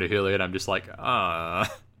at him throwing to Julio and I'm just like,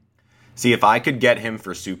 See, if I could get him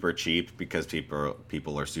for super cheap because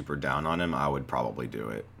people are super down on him, I would probably do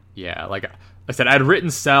it. Yeah, like I said, I'd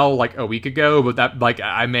written sell like a week ago, but that like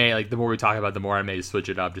I may like the more we talk about it, the more I may switch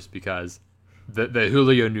it up just because the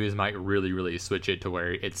Julio news might really, really switch it to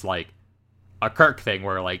where it's like a Kirk thing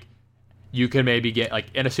where like you can maybe get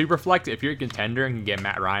like in a super flex if you're a contender and can get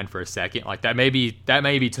Matt Ryan for a second, like that may be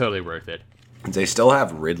totally worth it. They still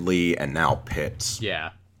have Ridley and now Pitts. Yeah,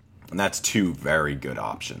 and that's 2 very good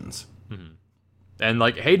options. Mm-hmm. And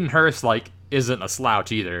like Hayden Hurst like isn't a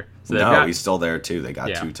slouch either. So no, he's still there too. They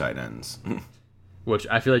got 2 tight ends, which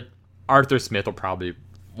I feel like Arthur Smith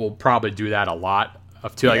will probably do that a lot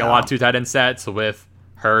of a lot of 2 tight end sets with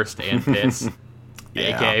Hurst and Pitts,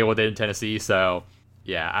 aka what they did in Tennessee. So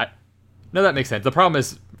yeah, no, that makes sense. The problem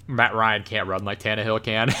is Matt Ryan can't run like Tannehill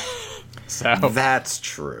can. So that's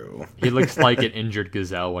true. He looks like an injured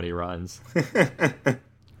gazelle when he runs.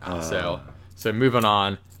 So moving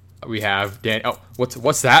on, we have Dan. Oh,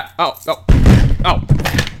 what's that? Oh.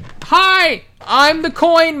 Hi, I'm the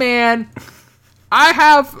Coin Man. I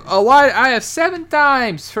have 7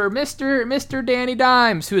 dimes for Mr. Danny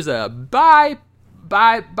Dimes, who's a buy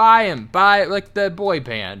him like the boy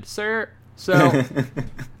band, sir. So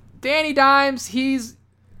Danny Dimes,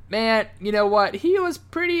 man, you know what? He was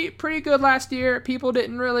pretty good last year. People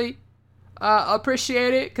didn't really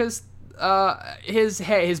appreciate it because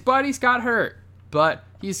his buddies got hurt, but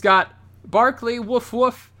he's got Barkley, woof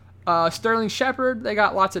woof, Sterling Shepard. They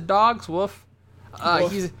got lots of dogs, woof.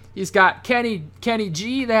 He's got Kenny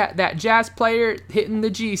G, that jazz player hitting the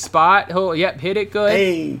G spot. Oh, yep, hit it good.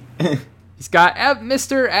 Hey. He's got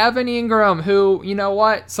Mr. Evan Ingram, who, you know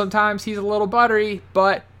what? Sometimes he's a little buttery,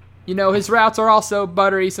 but his routes are also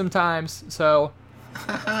buttery sometimes. So,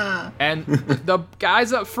 and the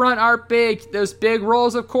guys up front are big. Those big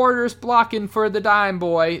rolls of quarters blocking for the dime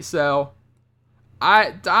boy. So,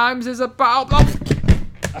 Dimes is about.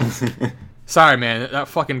 Sorry, man. That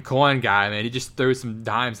fucking Coin guy, man. He just threw some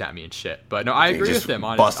dimes at me and shit. But no, I agree with him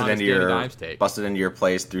on his Danny Dimes take. Busted into your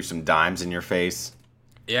place, threw some dimes in your face.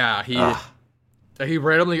 Yeah, he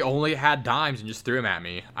randomly only had dimes and just threw them at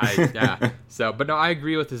me. So, but no, I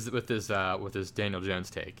agree with his Daniel Jones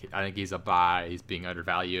take. I think he's a buy. He's being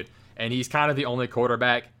undervalued, and he's kind of the only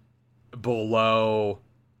quarterback below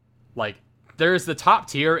like there's the top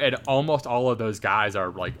tier, and almost all of those guys are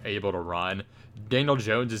like able to run. Daniel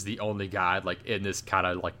Jones is the only guy like in this kind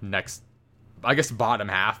of like next, I guess, bottom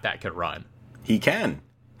half that can run. He can.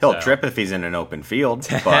 He'll trip if he's in an open field,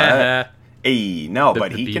 but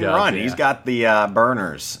but he can run. Yeah. He's got the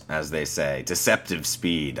burners, as they say, deceptive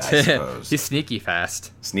speed, I suppose. He's sneaky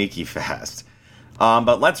fast. Sneaky fast.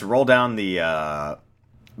 But let's roll down the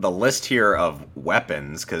list here of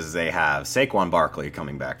weapons, because they have Saquon Barkley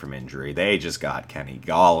coming back from injury. They just got Kenny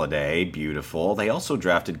Golladay, beautiful. They also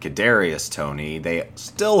drafted Kadarius Toney. They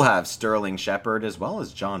still have Sterling Shepard as well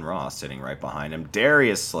as John Ross sitting right behind him.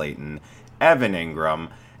 Darius Slayton, Evan Ingram,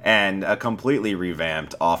 and a completely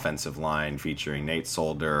revamped offensive line featuring Nate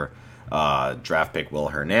Solder, draft pick Will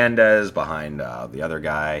Hernandez behind the other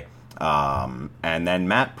guy, and then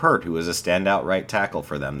Matt Pert, who is a standout right tackle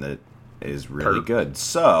for them that is really good.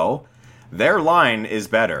 So their line is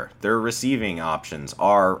better. Their receiving options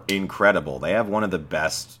are incredible. They have one of the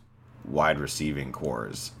best wide receiving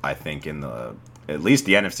cores, I think, in at least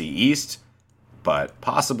the NFC East, but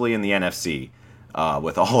possibly in the NFC,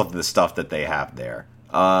 with all of the stuff that they have there.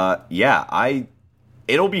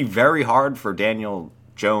 It'll be very hard for Daniel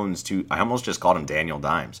Jones I almost just called him Daniel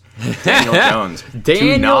Dimes. Daniel Jones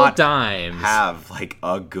to not have like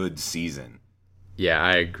a good season. Yeah,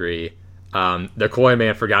 I agree. The coin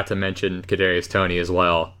man forgot to mention Kadarius Toney as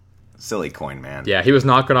well. Silly coin man. Yeah, he was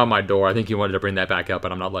knocking on my door. I think he wanted to bring that back up,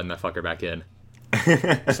 but I'm not letting that fucker back in.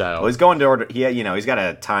 So well, he's going to order. He's got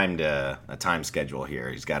a time schedule here.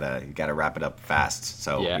 He's got to wrap it up fast.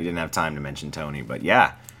 So he didn't have time to mention Toney, but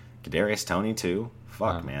yeah, Kadarius Toney too.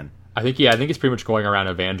 Fuck, man. I think he's pretty much going around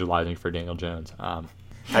evangelizing for Daniel Jones.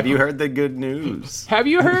 Have you heard the good news? Have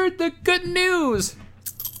you heard the good news?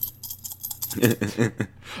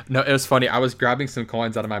 No, it was funny. I was grabbing some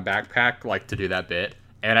coins out of my backpack, like to do that bit,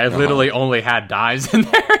 and I literally only had dimes in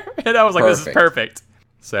there, and I was like, "This is perfect."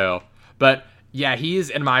 So, but yeah, he's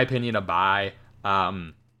in my opinion a buy.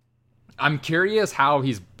 I'm curious how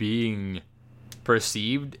he's being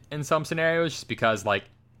perceived in some scenarios, just because like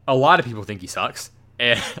a lot of people think he sucks,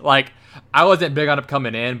 and like I wasn't big on him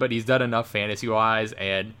coming in, but he's done enough fantasy wise,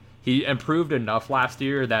 and he improved enough last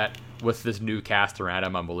year that with this new cast around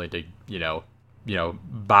him, I'm willing to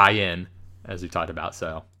buy in, as we talked about.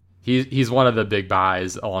 So he's one of the big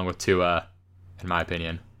buys along with Tua, in my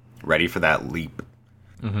opinion. Ready for that leap.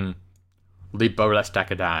 Mm-hmm. Leap over that stack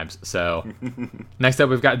of dimes. So next up,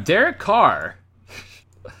 we've got Derek Carr.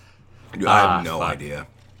 I have no idea.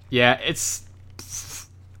 Yeah,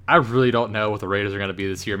 I really don't know what the Raiders are going to be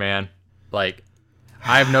this year, man. Like,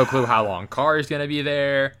 I have no clue how long Carr is going to be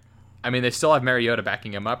there. I mean, they still have Mariota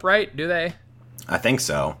backing him up, right? Do they? I think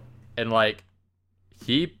so. And, like,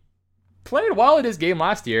 he played well in his game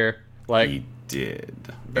last year. Like, he did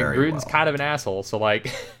very well. Gruden's kind of an asshole, so,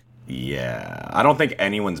 like... Yeah. I don't think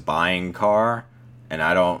anyone's buying Carr, and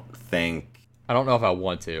I don't know if I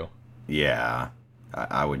want to. Yeah.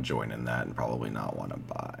 I would join in that and probably not want to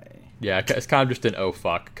buy. Yeah, it's kind of just an oh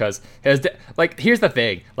fuck, because here's the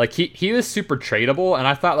thing, like he was super tradable, and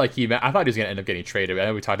I thought he was gonna end up getting traded. I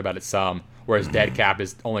know we talked about it some, where his dead cap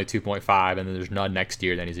is only 2.5, and then there's none next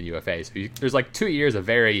year. Then he's a UFA, so there's like 2 years of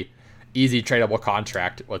very easy tradable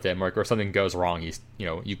contract with him, where if something goes wrong,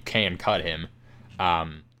 you can cut him.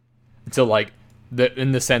 So like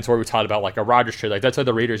in the sense where we talked about like a Rodgers trade, like that's why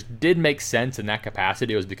the Raiders did make sense in that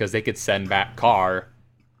capacity. It was because they could send back Carr.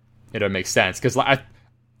 It would make sense because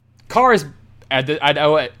Carr is. I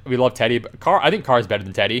know we love Teddy, but I think Carr is better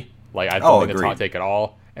than Teddy. Like I don't think it's a hot take at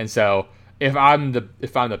all. And so if I'm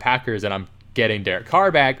the Packers and I'm getting Derek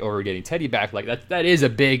Carr back over getting Teddy back, like that is a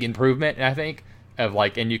big improvement. I think of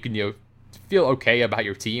like, and you can feel okay about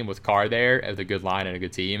your team with Carr there as a good line and a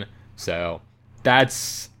good team. So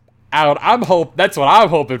that's what I'm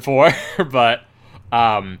hoping for. But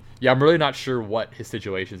I'm really not sure what his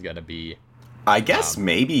situation is going to be. I guess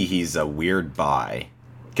maybe he's a weird buy.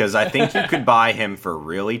 Because I think you could buy him for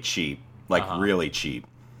really cheap, really cheap.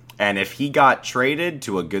 And if he got traded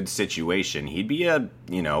to a good situation, he'd be a,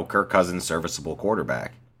 Kirk Cousins serviceable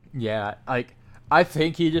quarterback. Yeah, I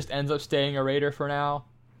think he just ends up staying a Raider for now.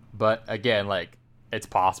 But again, it's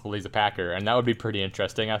possible he's a Packer, and that would be pretty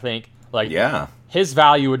interesting, I think. His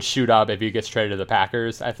value would shoot up if he gets traded to the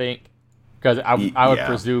Packers, I think. Because I would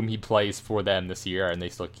presume he plays for them this year, and they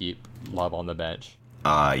still keep Love on the bench.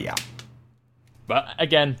 Yeah. But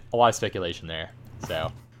again, a lot of speculation there.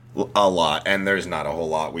 So a lot, and there's not a whole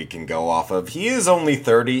lot we can go off of. He is only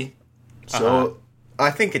 30, so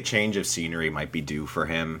I think a change of scenery might be due for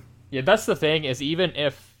him. Yeah, that's the thing, is even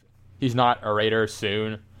if he's not a Raider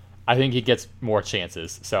soon, I think he gets more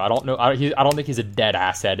chances. So I don't know. I don't think he's a dead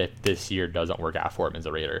asset if this year doesn't work out for him as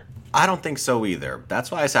a Raider. I don't think so either.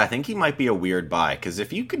 That's why I say I think he might be a weird buy, because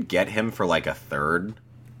if you could get him for like a third,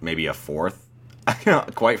 maybe a fourth,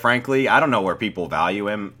 quite frankly, I don't know where people value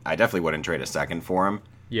him. I definitely wouldn't trade a second for him.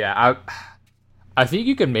 Yeah, I think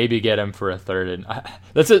you could maybe get him for a third, and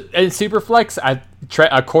that's in Superflex.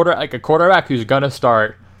 A quarterback who's gonna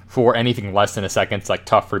start for anything less than a second. It's like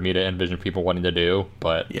tough for me to envision people wanting to do,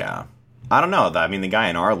 but yeah, I don't know. I mean, the guy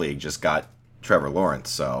in our league just got Trevor Lawrence,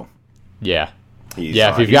 so yeah,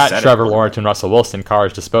 if you've got Trevor Lawrence and Russell Wilson, Carr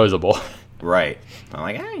is disposable. Right. I'm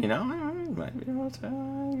like, hey, might be able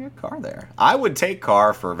to get Carr there. I would take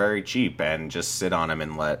Carr for very cheap and just sit on him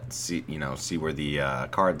and see where the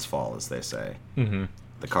cards fall, as they say. Mm-hmm.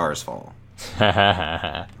 The cars fall.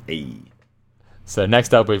 Hey. So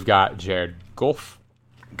next up, we've got Jared Goff.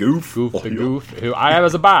 Goof, who I have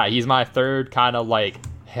as a buy. He's my third kind of like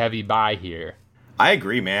heavy buy here. I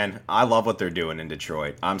agree, man. I love what they're doing in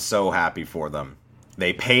Detroit. I'm so happy for them.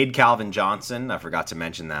 They paid Calvin Johnson. I forgot to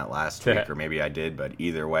mention that last week, or maybe I did, but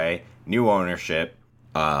either way, new ownership,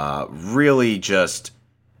 really just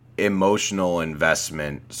emotional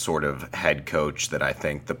investment sort of head coach that I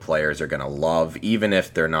think the players are going to love, even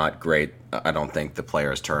if they're not great. I don't think the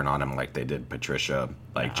players turn on him like they did Patricia.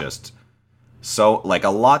 Just so like a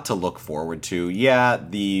lot to look forward to. Yeah,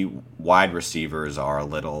 the wide receivers are a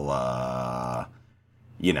little,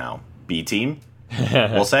 B team,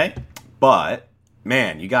 we'll say, but.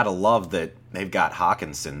 Man, you got to love that they've got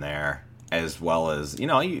Hawkinson there, as well as,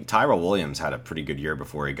 Tyrell Williams had a pretty good year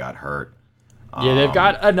before he got hurt. Yeah, they've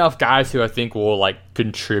got enough guys who I think will,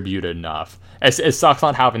 contribute enough. It sucks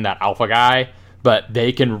not having that alpha guy, but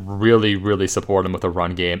they can really, really support him with a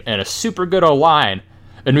run game and a super good O-line.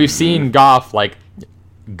 And we've seen Goff,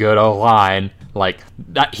 good O-line.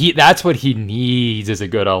 That's what he needs is a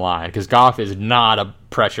good O-line, because Goff is not a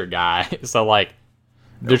pressure guy. So,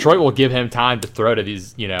 Detroit will give him time to throw to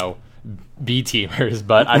these, B-teamers,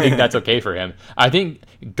 but I think that's okay for him. I think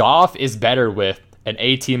Goff is better with an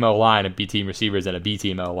A-team O-line and B-team receivers than a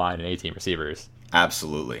B-team O-line and A-team receivers.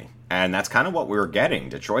 Absolutely. And that's kind of what we were getting.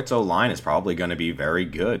 Detroit's O-line is probably going to be very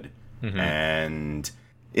good. Mm-hmm. And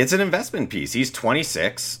it's an investment piece. He's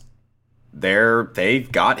 26.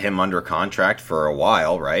 They've got him under contract for a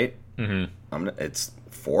while, right? Mm-hmm. It's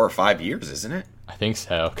 4 or 5 years, isn't it? I think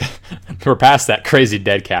so. We're past that crazy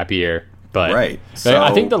dead cap year, but right. So,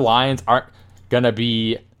 I think the Lions aren't gonna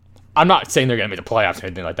be. I'm not saying they're gonna make the playoffs or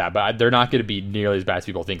anything like that, but they're not gonna be nearly as bad as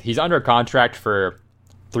people think. He's under contract through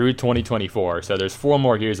 2024, so there's 4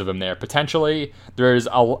 more years of him there. Potentially, there's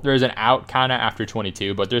an out kind of after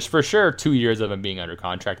 22, but there's for sure 2 years of him being under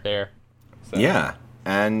contract there. So. Yeah,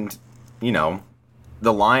 and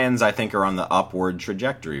the Lions, I think, are on the upward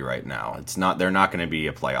trajectory right now. They're not going to be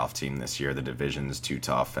a playoff team this year. The division's too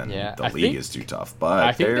tough, and the league is too tough. But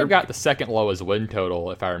I think they've got the second lowest win total,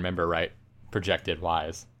 if I remember right, projected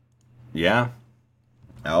wise. Yeah,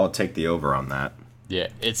 I'll take the over on that. Yeah,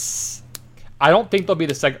 I don't think they'll be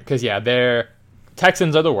the second because their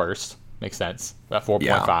Texans are the worst. Makes sense at 4.5.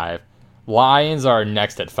 Yeah. Lions are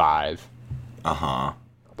next at 5.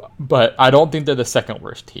 But I don't think they're the second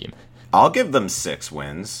worst team. I'll give them 6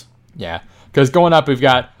 wins. Yeah, because going up, we've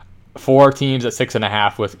got 4 teams at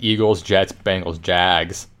 6.5 with Eagles, Jets, Bengals,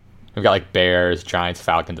 Jags. We've got Bears, Giants,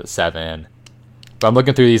 Falcons at 7. But I'm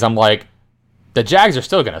looking through these, I'm like, the Jags are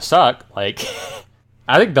still gonna suck. I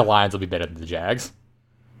think the Lions will be better than the Jags.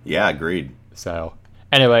 Yeah, agreed. So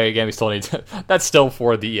anyway, again, we still need to. That's still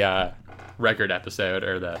for the record episode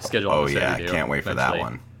or the schedule. Oh yeah, can't wait for that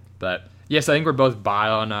one. But yes, I think we're both buy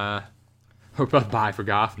on. We're both buy for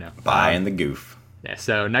Goff now. Buy in the goof. Yeah,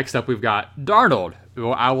 so next up we've got Darnold.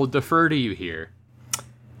 Well, I will defer to you here.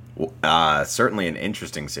 Certainly an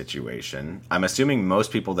interesting situation. I'm assuming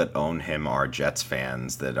most people that own him are Jets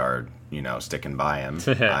fans that are, sticking by him.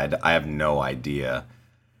 I have no idea.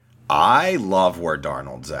 I love where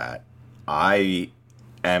Darnold's at. I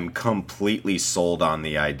am completely sold on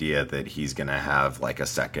the idea that he's going to have a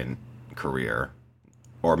second career.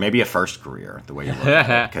 Or maybe a first career, the way you look at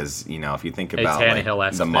it. Because, if you think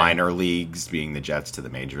about the minor leagues being the Jets to the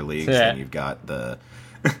major leagues, then you've got the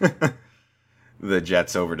the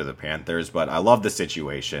Jets over to the Panthers. But I love the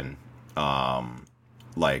situation,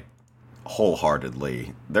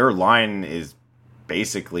 wholeheartedly. Their line is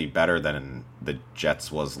basically better than the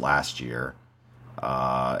Jets was last year,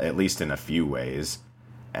 at least in a few ways.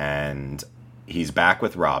 And he's back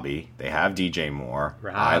with Robbie. They have DJ Moore.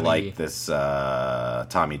 I like this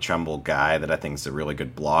Tommy Tremble guy that I think is a really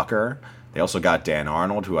good blocker. They also got Dan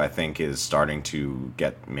Arnold, who I think is starting to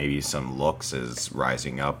get maybe some looks as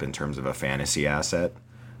rising up in terms of a fantasy asset.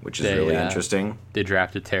 which is really interesting. They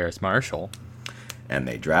drafted Terrace Marshall. And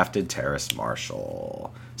they drafted Terrace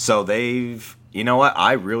Marshall. So they've... You know what?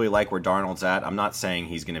 I really like where Darnold's at. I'm not saying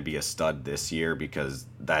he's going to be a stud this year because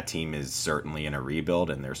that team is certainly in a rebuild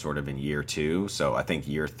and they're sort of in year 2. So I think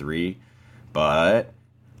year 3. But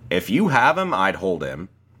if you have him, I'd hold him.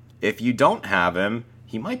 If you don't have him,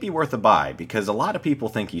 he might be worth a buy because a lot of people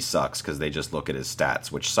think he sucks because they just look at his stats,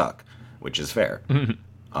 which suck, which is fair.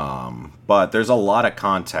 But there's a lot of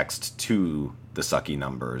context to the sucky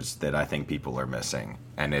numbers that I think people are missing.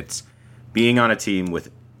 And it's being on a team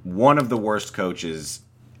with one of the worst coaches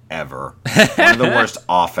ever, one of the worst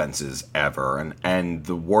offenses ever, and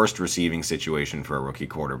the worst receiving situation for a rookie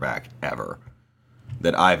quarterback ever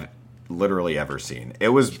that I've literally ever seen. It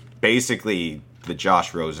was basically the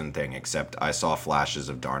Josh Rosen thing, except I saw flashes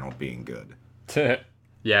of Darnold being good.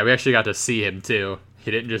 Yeah, we actually got to see him too. He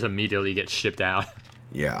didn't just immediately get shipped out.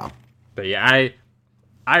 Yeah. But yeah,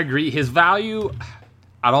 I agree. His value,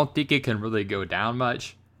 I don't think it can really go down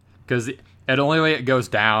much because the only way it goes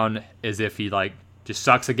down is if he like just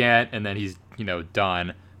sucks again and then he's,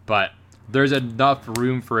 done. But there's enough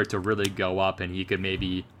room for it to really go up and he could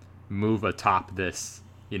maybe move atop this,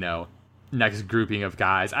 next grouping of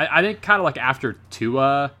guys. I think kind of like after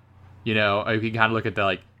Tua, you can kind of look at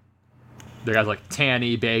the guys like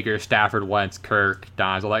Tanny, Baker, Stafford, Wentz, Kirk,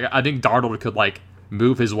 Dimes. I think Darnold could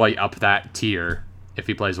move his way up that tier if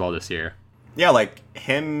he plays well this year. Yeah, like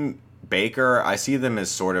him, Baker, I see them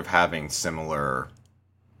as sort of having similar,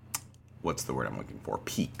 what's the word I'm looking for,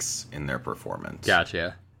 peaks in their performance.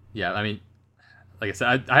 Gotcha. Yeah, I mean, like I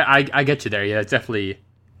said, I get you there. Yeah, it's definitely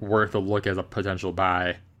worth a look as a potential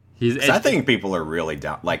buy. I think people are really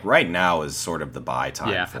down. Like right now is sort of the buy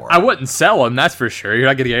time for him. I wouldn't sell him, that's for sure. You're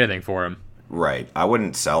not going to get anything for him. Right. I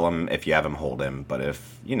wouldn't sell him if you have him, hold him. But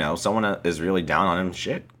if, someone is really down on him,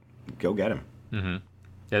 shit, go get him. Mm-hmm. Yeah,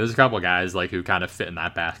 there's a couple of guys who kind of fit in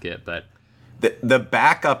that basket, but the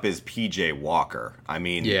backup is PJ Walker. I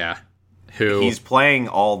mean, yeah, he's playing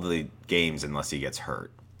all the games unless he gets hurt.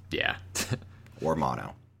 Yeah, or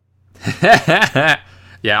mono.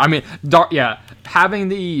 Yeah, I mean, having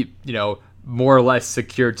the more or less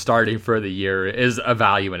secured starting for the year is a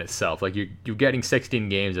value in itself. Like you're getting 16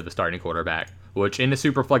 games of a starting quarterback, which in the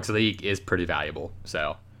Superflex league is pretty valuable.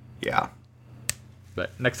 So yeah.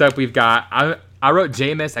 But next up, we've got I wrote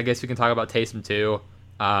Jameis. I guess we can talk about Taysom too.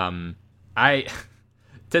 The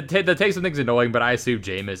Taysom thing's annoying, but I assume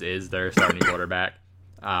Jameis is their starting quarterback.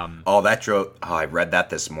 I read that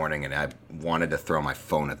this morning, and I wanted to throw my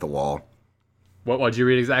phone at the wall. What'd you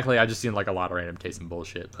read exactly? I just seen a lot of random Taysom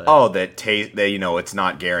bullshit. But... Oh, that it's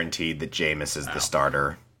not guaranteed that Jameis is the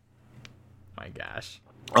starter. My gosh.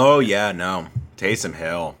 Oh yeah, no, Taysom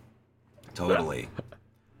Hill, totally.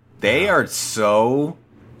 They are so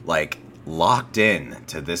locked in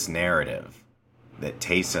to this narrative that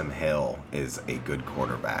Taysom Hill is a good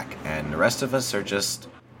quarterback, and the rest of us are just.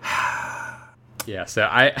 Yeah,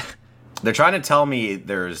 so They're trying to tell me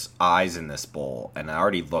there's eyes in this bowl, and I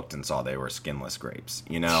already looked and saw they were skinless grapes.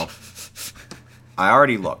 I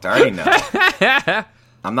already looked. I already know.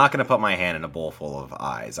 I'm not going to put my hand in a bowl full of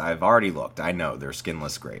eyes. I've already looked. I know they're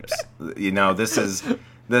skinless grapes. This is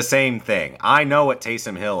the same thing. I know what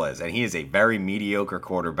Taysom Hill is, and he is a very mediocre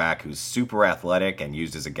quarterback who's super athletic and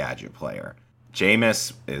used as a gadget player.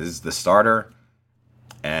 Jameis is the starter.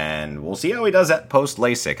 And we'll see how he does at post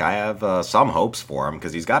LASIK. I have some hopes for him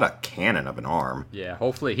because he's got a cannon of an arm. Yeah,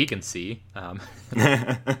 hopefully he can see.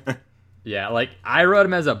 Yeah, I wrote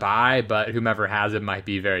him as a buy, but whomever has him might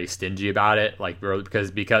be very stingy about it.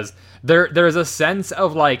 Because there's a sense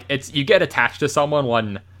of you get attached to someone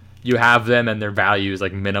when you have them and their value is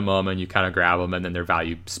minimum, and you kind of grab them and then their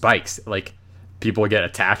value spikes. People get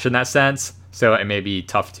attached in that sense, so it may be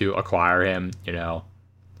tough to acquire him.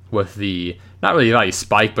 With the not really value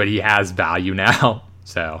spike, but he has value now.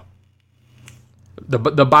 So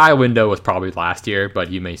the buy window was probably last year,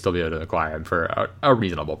 but you may still be able to acquire him for a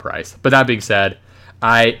reasonable price. But that being said,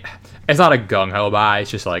 it's not a gung-ho buy.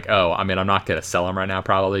 It's just I'm not going to sell him right now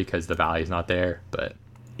probably because the value's not there. But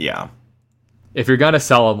yeah, if you're going to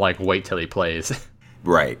sell him, wait till he plays.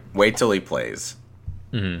 Right. Wait till he plays.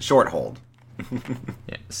 Mm-hmm. Short hold.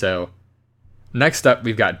 Yeah. So next up,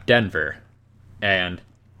 we've got Denver. And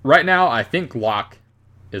right now, I think Locke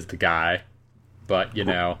is the guy, but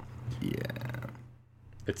yeah,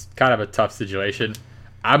 it's kind of a tough situation.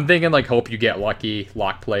 I'm thinking hope you get lucky,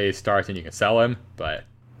 Locke plays, starts, and you can sell him, but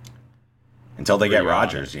until they get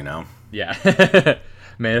Rodgers, Yeah,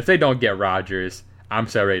 man, if they don't get Rodgers, I'm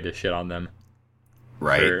so ready to shit on them.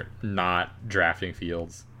 Right, for not drafting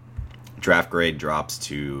Fields. Draft grade drops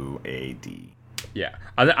to a D. Yeah,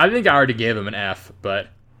 I think I already gave him an F, but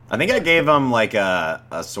I think I gave him like a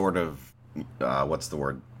sort of what's the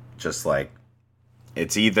word? Just like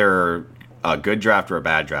it's either a good draft or a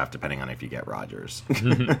bad draft, depending on if you get Rodgers.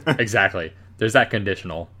 Exactly. There's that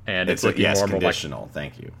conditional, and it's looking more and more conditional. like,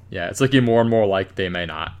 Thank you. Yeah, it's looking more and more like they may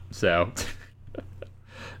not. So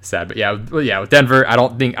sad, but yeah, with Denver, I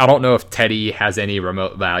don't know if Teddy has any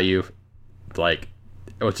remote value, like,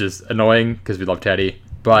 which is annoying because we love Teddy,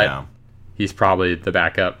 but he's probably the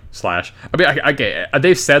backup / I mean, okay,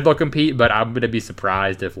 they've said they'll compete, but I'm gonna be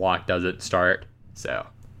surprised if Locke doesn't start. So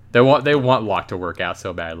they want Locke to work out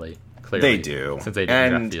so badly. Clearly, they do, since they didn't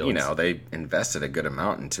draft and Fields. they invested a good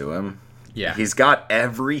amount into him. Yeah, he's got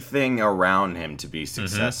everything around him to be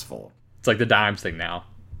successful. It's like the Dimes thing now.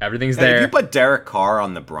 Everything's and there. If you put Derek Carr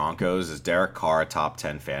on the Broncos, is Derek Carr a top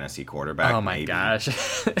 10 fantasy quarterback? Oh my Maybe. gosh,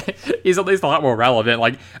 he's at least a lot more relevant.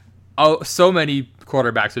 Like, so many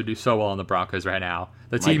quarterbacks would do so well on the Broncos right now.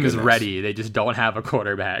 The team is ready. They just don't have a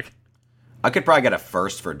quarterback. I could probably get a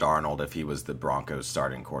first for Darnold if he was the Broncos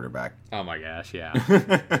starting quarterback. Oh my gosh, yeah.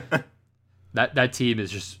 that team is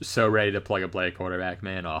just so ready to plug and play a quarterback,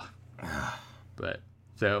 man. Oh. But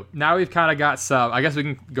so now we've kind of got some. I guess we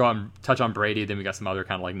can go on touch on Brady. Then we got some other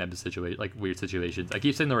kind of like nebulous situation, like weird situations. I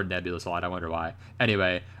keep saying the word nebulous a lot. I wonder why.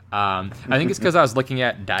 Anyway, I think it's because I was looking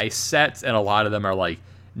at dice sets, and a lot of them are like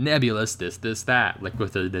nebulous, this, that, like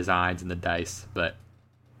with the designs and the dice. But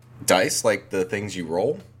dice, like the things you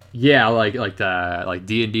roll. Yeah, like the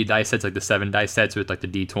D&D dice sets, like the 7 dice sets with like the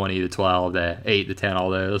D20, the 12, the 8, the 10, all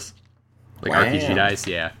those. Like RPG dice,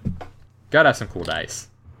 yeah. Gotta have some cool dice.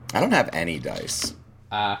 I don't have any dice.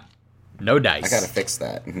 No dice. I gotta fix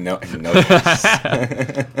that. No dice.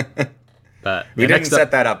 But we didn't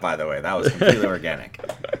set that up, by the way. That was completely organic.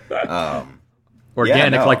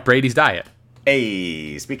 Organic, like Brady's diet.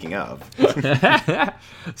 Hey, speaking of.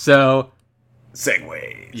 So...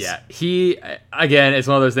 Segways. Yeah, he again. It's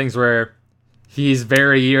one of those things where he's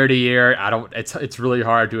very year to year. It's really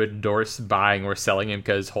hard to endorse buying or selling him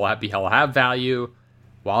because he'll have value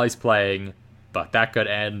while he's playing, but that could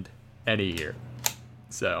end any year.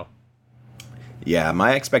 So, yeah,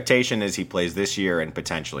 my expectation is he plays this year and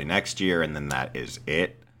potentially next year, and then that is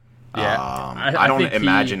it. Yeah, I don't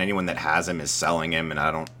imagine anyone that has him is selling him, and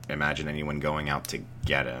I don't imagine anyone going out to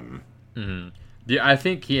get him. Mm-hmm. Yeah, I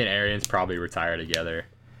think he and Arians probably retire together.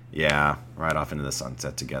 Yeah, right off into the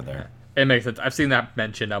sunset together. It makes sense. I've seen that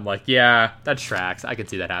mentioned. I'm like, yeah, that tracks. I can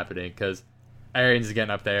see that happening because Arians is getting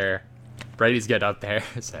up there, Brady's getting up there.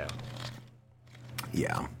 So,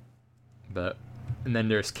 yeah. And then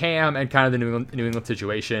there's Cam and kind of the New England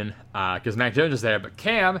situation because Mac Jones is there, but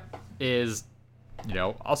Cam is,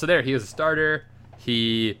 also there. He was a starter.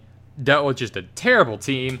 He dealt with just a terrible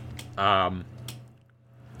team.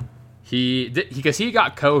 Because he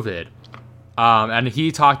got COVID, and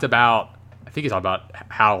he talked about,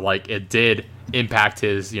 how like it did impact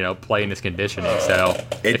his, play and his conditioning. So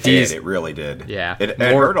it really did. Yeah, it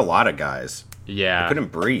hurt a lot of guys. Yeah, I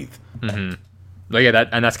couldn't breathe. Mm-hmm. But yeah,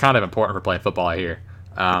 that's kind of important for playing football here.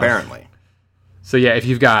 Apparently. So yeah, if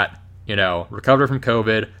you've got recovered from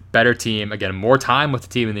COVID, better team, again, more time with the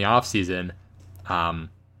team in the off season,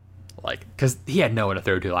 because he had no one to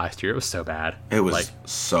throw to last year. It was so bad. It was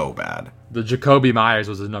so bad. The Jacoby Myers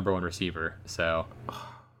was his number one receiver. So,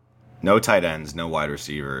 no tight ends, no wide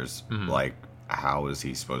receivers. Mm-hmm. How is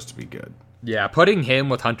he supposed to be good? Yeah, putting him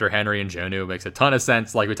with Hunter Henry and Jonnu makes a ton of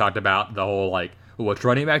sense. Like we talked about, the whole which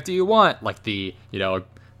running back do you want?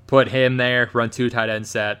 Put him there, run 2 tight end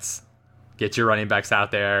sets, get your running backs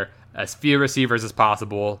out there, as few receivers as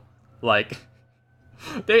possible.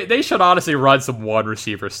 They should honestly run some 1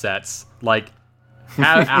 receiver sets.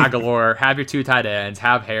 Have Aguilar, have your 2 tight ends,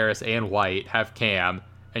 have Harris and White, have Cam,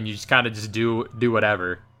 and you just kind of just do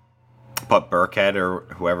whatever. Put Burkhead or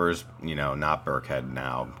whoever's, not Burkhead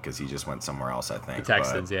now because he just went somewhere else, I think. The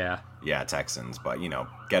Texans, yeah. Yeah, Texans. But,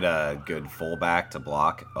 get a good fullback to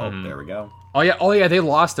block. Oh, There we go. Oh, yeah, they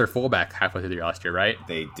lost their fullback halfway through the year last year, right?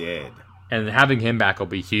 They did. And having him back will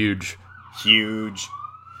be huge. Huge.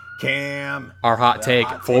 Cam. Our hot take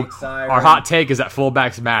is that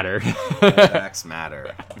fullbacks matter. Fullbacks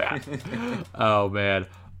matter. Oh man.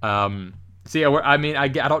 So yeah, I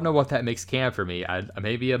don't know what that makes Cam for me.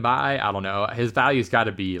 Maybe a buy. I don't know. His value's got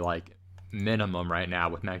to be minimum right now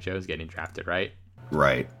with Mac Jones getting drafted, right?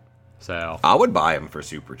 Right. So I would buy him for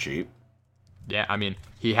super cheap. Yeah,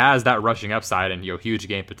 he has that rushing upside and huge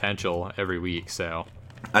game potential every week. So.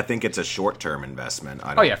 I think it's a short-term investment.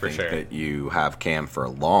 I don't think that you have Cam for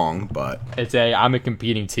long, but... I'm a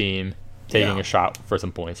competing team taking a shot for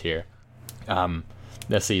some points here.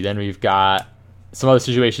 Let's see. Then we've got some other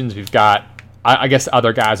situations. We've got, I guess,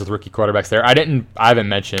 other guys with rookie quarterbacks there. I haven't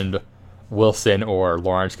mentioned Wilson or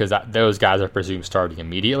Lawrence, because those guys are presumed starting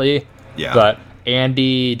immediately. Yeah. But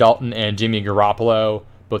Andy Dalton and Jimmy Garoppolo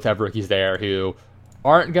both have rookies there who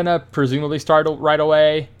aren't going to presumably start right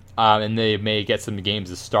away, and they may get some games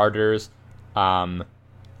as starters. I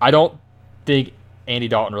don't think Andy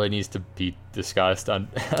Dalton really needs to be discussed,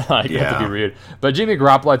 not to be rude. But Jimmy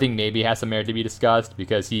Garoppolo, I think, maybe has some merit to be discussed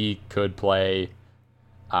because he could play.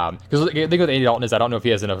 Because the thing with Andy Dalton is I don't know if he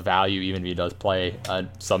has enough value even if he does play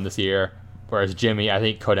some this year. Whereas Jimmy, I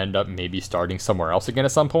think, could end up maybe starting somewhere else again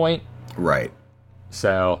at some point. Right.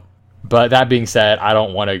 So, but that being said, I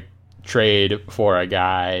don't want to trade for a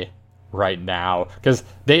guy right now because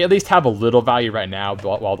they at least have a little value right now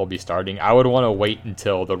while they'll be starting. I would want to wait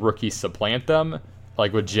until the rookies supplant them,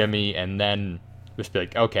 like with Jimmy, and then just be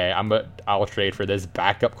like, okay, I'll trade for this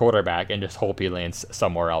backup quarterback and just hope he lands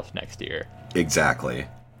somewhere else next year. Exactly.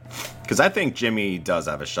 Because I think Jimmy does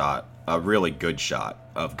have a really good shot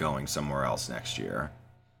of going somewhere else next year.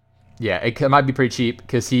 Yeah, it might be pretty cheap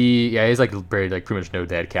because he's pretty much no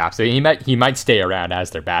dead cap, so he might stay around as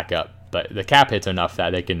their backup, but the cap hit's enough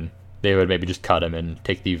that they would maybe just cut him and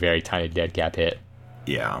take the very tiny dead cap hit.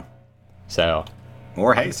 Yeah. So.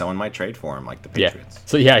 Or hey, someone might trade for him, like the Patriots. Yeah.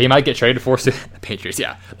 So yeah, he might get traded for the Patriots.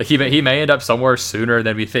 Yeah, like he may end up somewhere sooner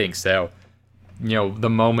than we think. So, the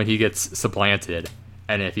moment he gets supplanted,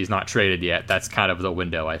 and if he's not traded yet, that's kind of the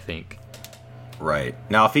window, I think. Right.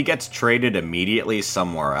 Now, if he gets traded immediately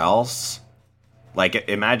somewhere else, like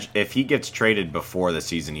imagine if he gets traded before the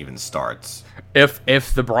season even starts.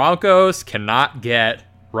 If the Broncos cannot get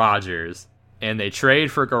Rodgers and they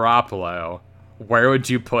trade for Garoppolo, where would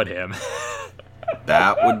you put him?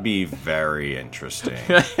 That would be very interesting.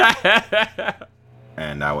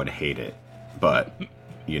 And I would hate it. But,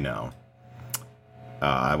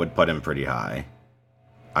 I would put him pretty high.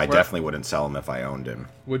 I definitely wouldn't sell him if I owned him.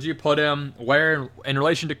 Would you put him where in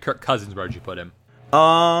relation to Kirk Cousins? Where would you put him?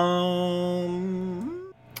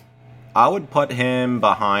 I would put him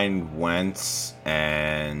behind Wentz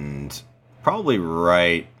and probably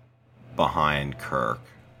right behind Kirk.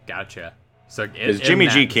 Gotcha. So because Jimmy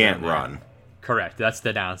G can't run. Correct. That's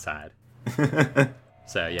the downside.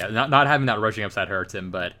 So yeah, not having that rushing upside hurts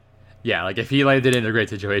him, but. Yeah, like if he landed in a great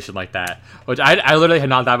situation like that, which I literally had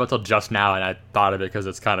not thought about until just now, and I thought of it because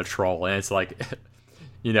it's kind of troll, and it's like,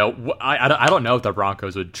 I don't know if the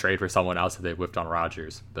Broncos would trade for someone else if they whipped on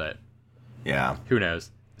Rodgers, but yeah, who knows?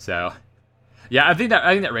 So, yeah, I think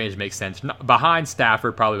that range makes sense. Behind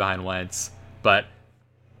Stafford, probably behind Wentz, but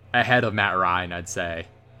ahead of Matt Ryan, I'd say.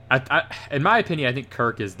 In my opinion, I think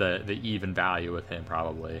Kirk is the even value with him,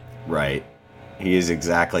 probably. Right, he is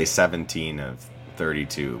exactly 17 of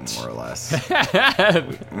 32, more or less.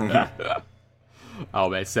 Oh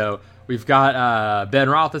man, so we've got Ben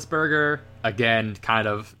Roethlisberger, again, kind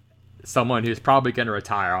of someone who's probably going to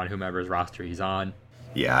retire on whomever's roster he's on.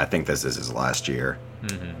 Yeah, I think this is his last year,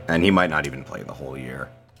 and he might not even play the whole year.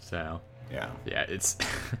 So yeah, it's.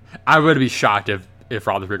 I would be shocked if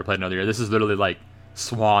Roethlisberger played another year. This is literally like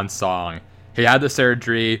swan song. He had the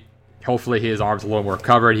surgery. Hopefully his arm's a little more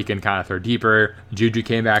covered. He can kind of throw deeper. Juju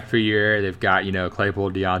came back for a year. They've got, Claypool,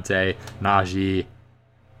 Deontay, Najee.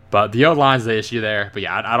 But the O-line's the issue there. But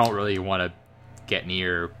yeah, I don't really want to get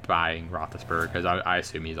near buying Roethlisberger because I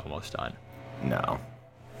assume he's almost done. No.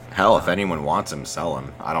 Hell, if anyone wants him, sell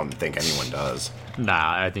him. I don't think anyone does.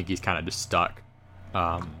 Nah, I think he's kind of just stuck.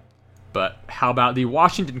 But how about the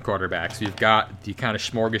Washington quarterbacks? We've got the kind of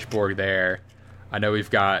smorgasbord there. I know we've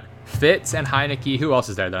got Fitz and Heineke. Who else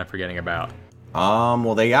is there that I'm forgetting about?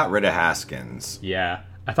 Well, they got rid of Haskins. Yeah,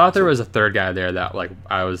 I thought there was a third guy there that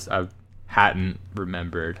I hadn't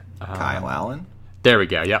remembered. Kyle Allen. There we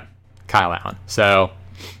go. Yep, Kyle Allen. So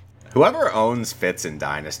whoever owns Fitz in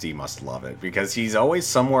Dynasty must love it because he's always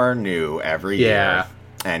somewhere new every year,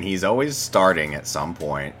 and he's always starting at some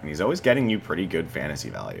point, and he's always getting you pretty good fantasy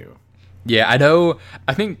value. Yeah, I know.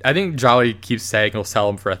 I think Jolly keeps saying he'll sell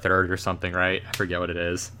him for a third or something, right? I forget what it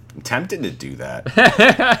is. I'm tempted to do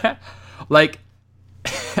that. Like,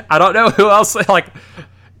 I don't know who else. Like,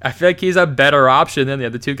 I feel like he's a better option than the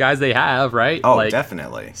other two guys they have, right? Oh,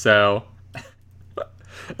 definitely. So,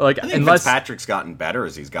 like, I think Fitzpatrick's gotten better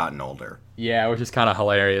as he's gotten older. Yeah, which is kind of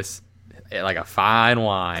hilarious. Like a fine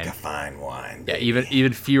wine. Like a fine wine. Yeah,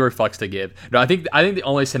 even fewer fucks to give. No, I think the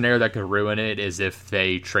only scenario that could ruin it is if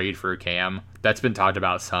they trade for Cam. That's been talked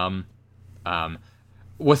about some.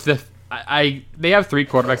 With they have 3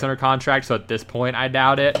 quarterbacks under contract, so at this point I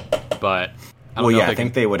doubt it. But I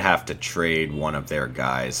think they would have to trade one of their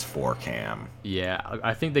guys for Cam. Yeah,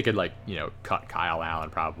 I think they could cut Kyle Allen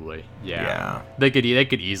probably. Yeah. They could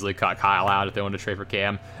easily cut Kyle out if they wanted to trade for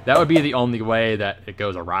Cam. That would be the only way that it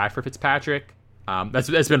goes awry for Fitzpatrick.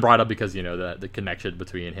 That's been brought up because the connection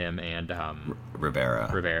between him and Rivera.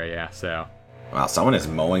 Rivera, yeah. So Wow, someone is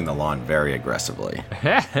mowing the lawn very aggressively.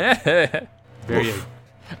 very.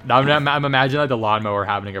 I'm imagining like the lawnmower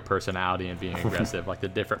having a personality and being aggressive, like the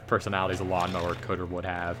different personalities a lawnmower would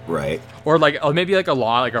have. Right. Or maybe like a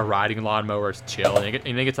riding lawnmower is chill, and you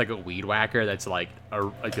think it's like a weed whacker that's like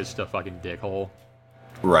just a fucking dickhole.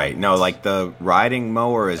 Right. No, like the riding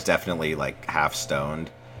mower is definitely like half stoned.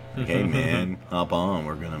 Like, hey man, hop on,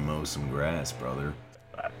 we're gonna mow some grass, brother.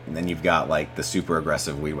 And then you've got like the super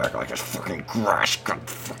aggressive weed whacker, like this fucking grass,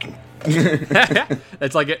 fucking.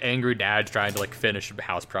 It's like an angry dad trying to like finish a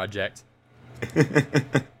house project.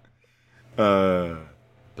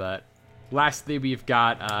 But lastly, we've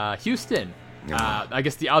got Houston. I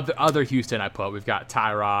guess the other Houston we've got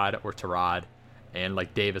Tyrod, and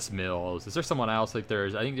like Davis Mills. Is there someone else? I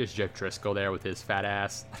think there's Jeff Driscoll there with his fat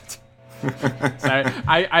ass. So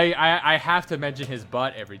I have to mention his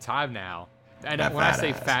butt every time now. And when I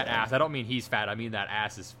say fat ass, I don't mean he's fat. I mean that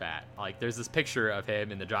ass is fat. Like, there's this picture of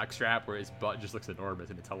him in the jockstrap where his butt just looks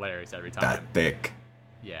enormous, and it's hilarious every time. That thick.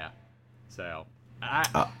 Yeah. So,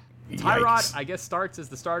 Tyrod, I guess, starts as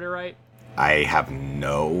the starter, right? I have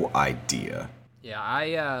no idea.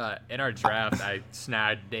 Yeah, in our draft, I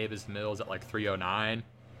snagged Davis Mills at like 309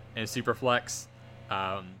 in Superflex.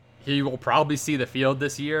 He will probably see the field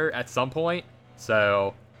this year at some point.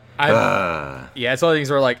 So, it's one of the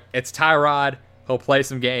things where like it's Tyrod. He'll play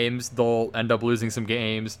some games. They'll end up losing some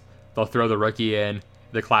games. They'll throw the rookie in.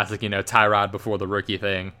 The classic, Tyrod before the rookie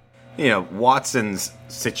thing. Watson's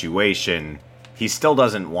situation, he still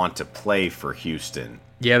doesn't want to play for Houston.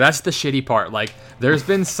 Yeah, that's the shitty part. Like, there's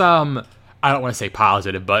been some, I don't want to say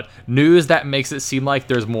positive, but news that makes it seem like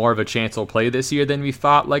there's more of a chance he'll play this year than we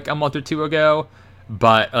thought like a month or two ago.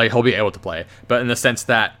 But like he'll be able to play. But in the sense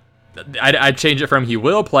that I'd change it from he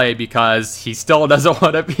will play because he still doesn't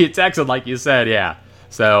want to be a Texan, like you said, yeah.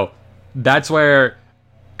 So that's where,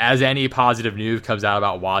 as any positive news comes out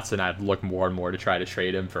about Watson, I'd look more and more to try to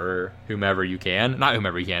trade him for whomever you can. Not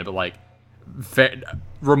whomever you can, but like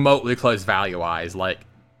remotely close value-wise. Like,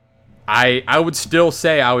 I would still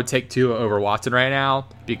say I would take Tua over Watson right now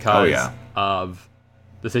because of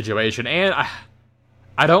the situation. And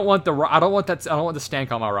I don't want the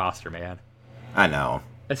stank on my roster, man. I know.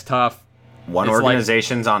 It's tough. One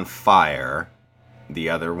organization's on fire. The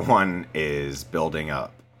other one is building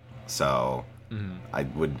up. So I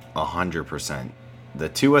would 100%. The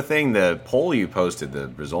Tua thing, the poll you posted, the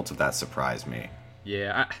results of that surprised me.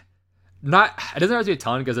 Yeah. It doesn't have to be a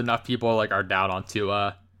ton because enough people like are down on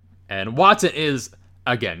Tua. And Watson is,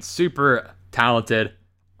 again, super talented.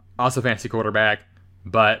 Also fantasy quarterback.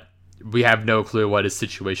 But we have no clue what his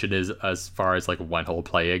situation is as far as like when he'll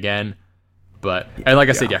play again. But, and like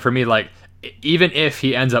I said, for me, like, even if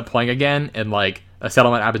he ends up playing again and like a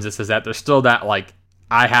settlement happens that says that, there's still that like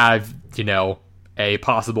I have, a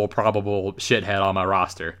possible probable shithead on my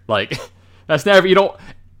roster. Like, that's never,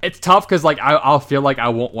 it's tough because like I'll feel like I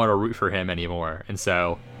won't want to root for him anymore. And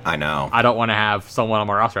so I know I don't want to have someone on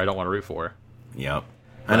my roster I don't want to root for. Yep.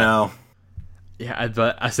 I know. Yeah,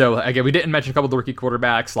 but so again, we didn't mention a couple of the rookie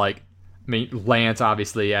quarterbacks. Like, I mean, Lance,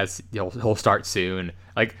 obviously, as he'll start soon.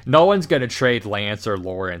 Like, no one's going to trade Lance or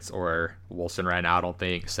Lawrence or Wilson right now, I don't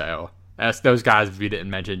think. So, that's those guys we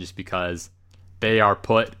didn't mention just because they are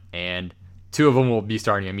put, and two of them will be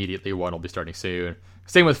starting immediately. One will be starting soon.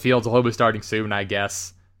 Same with Fields. He'll be starting soon, I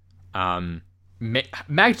guess.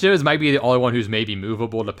 Mac Jones might be the only one who's maybe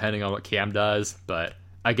movable, depending on what Cam does. But,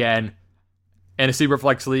 again, in a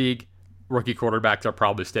Superflex league, rookie quarterbacks are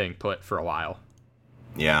probably staying put for a while.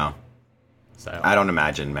 Yeah. So I don't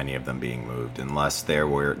imagine many of them being moved unless they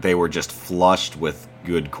were just flushed with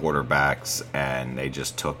good quarterbacks and they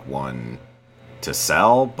just took one to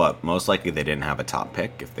sell, but most likely they didn't have a top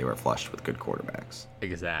pick if they were flushed with good quarterbacks.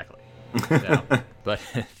 Exactly. So, but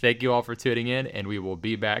thank you all for tuning in, and we will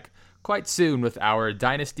be back quite soon with our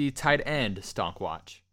Dynasty Tight End Stonk Watch.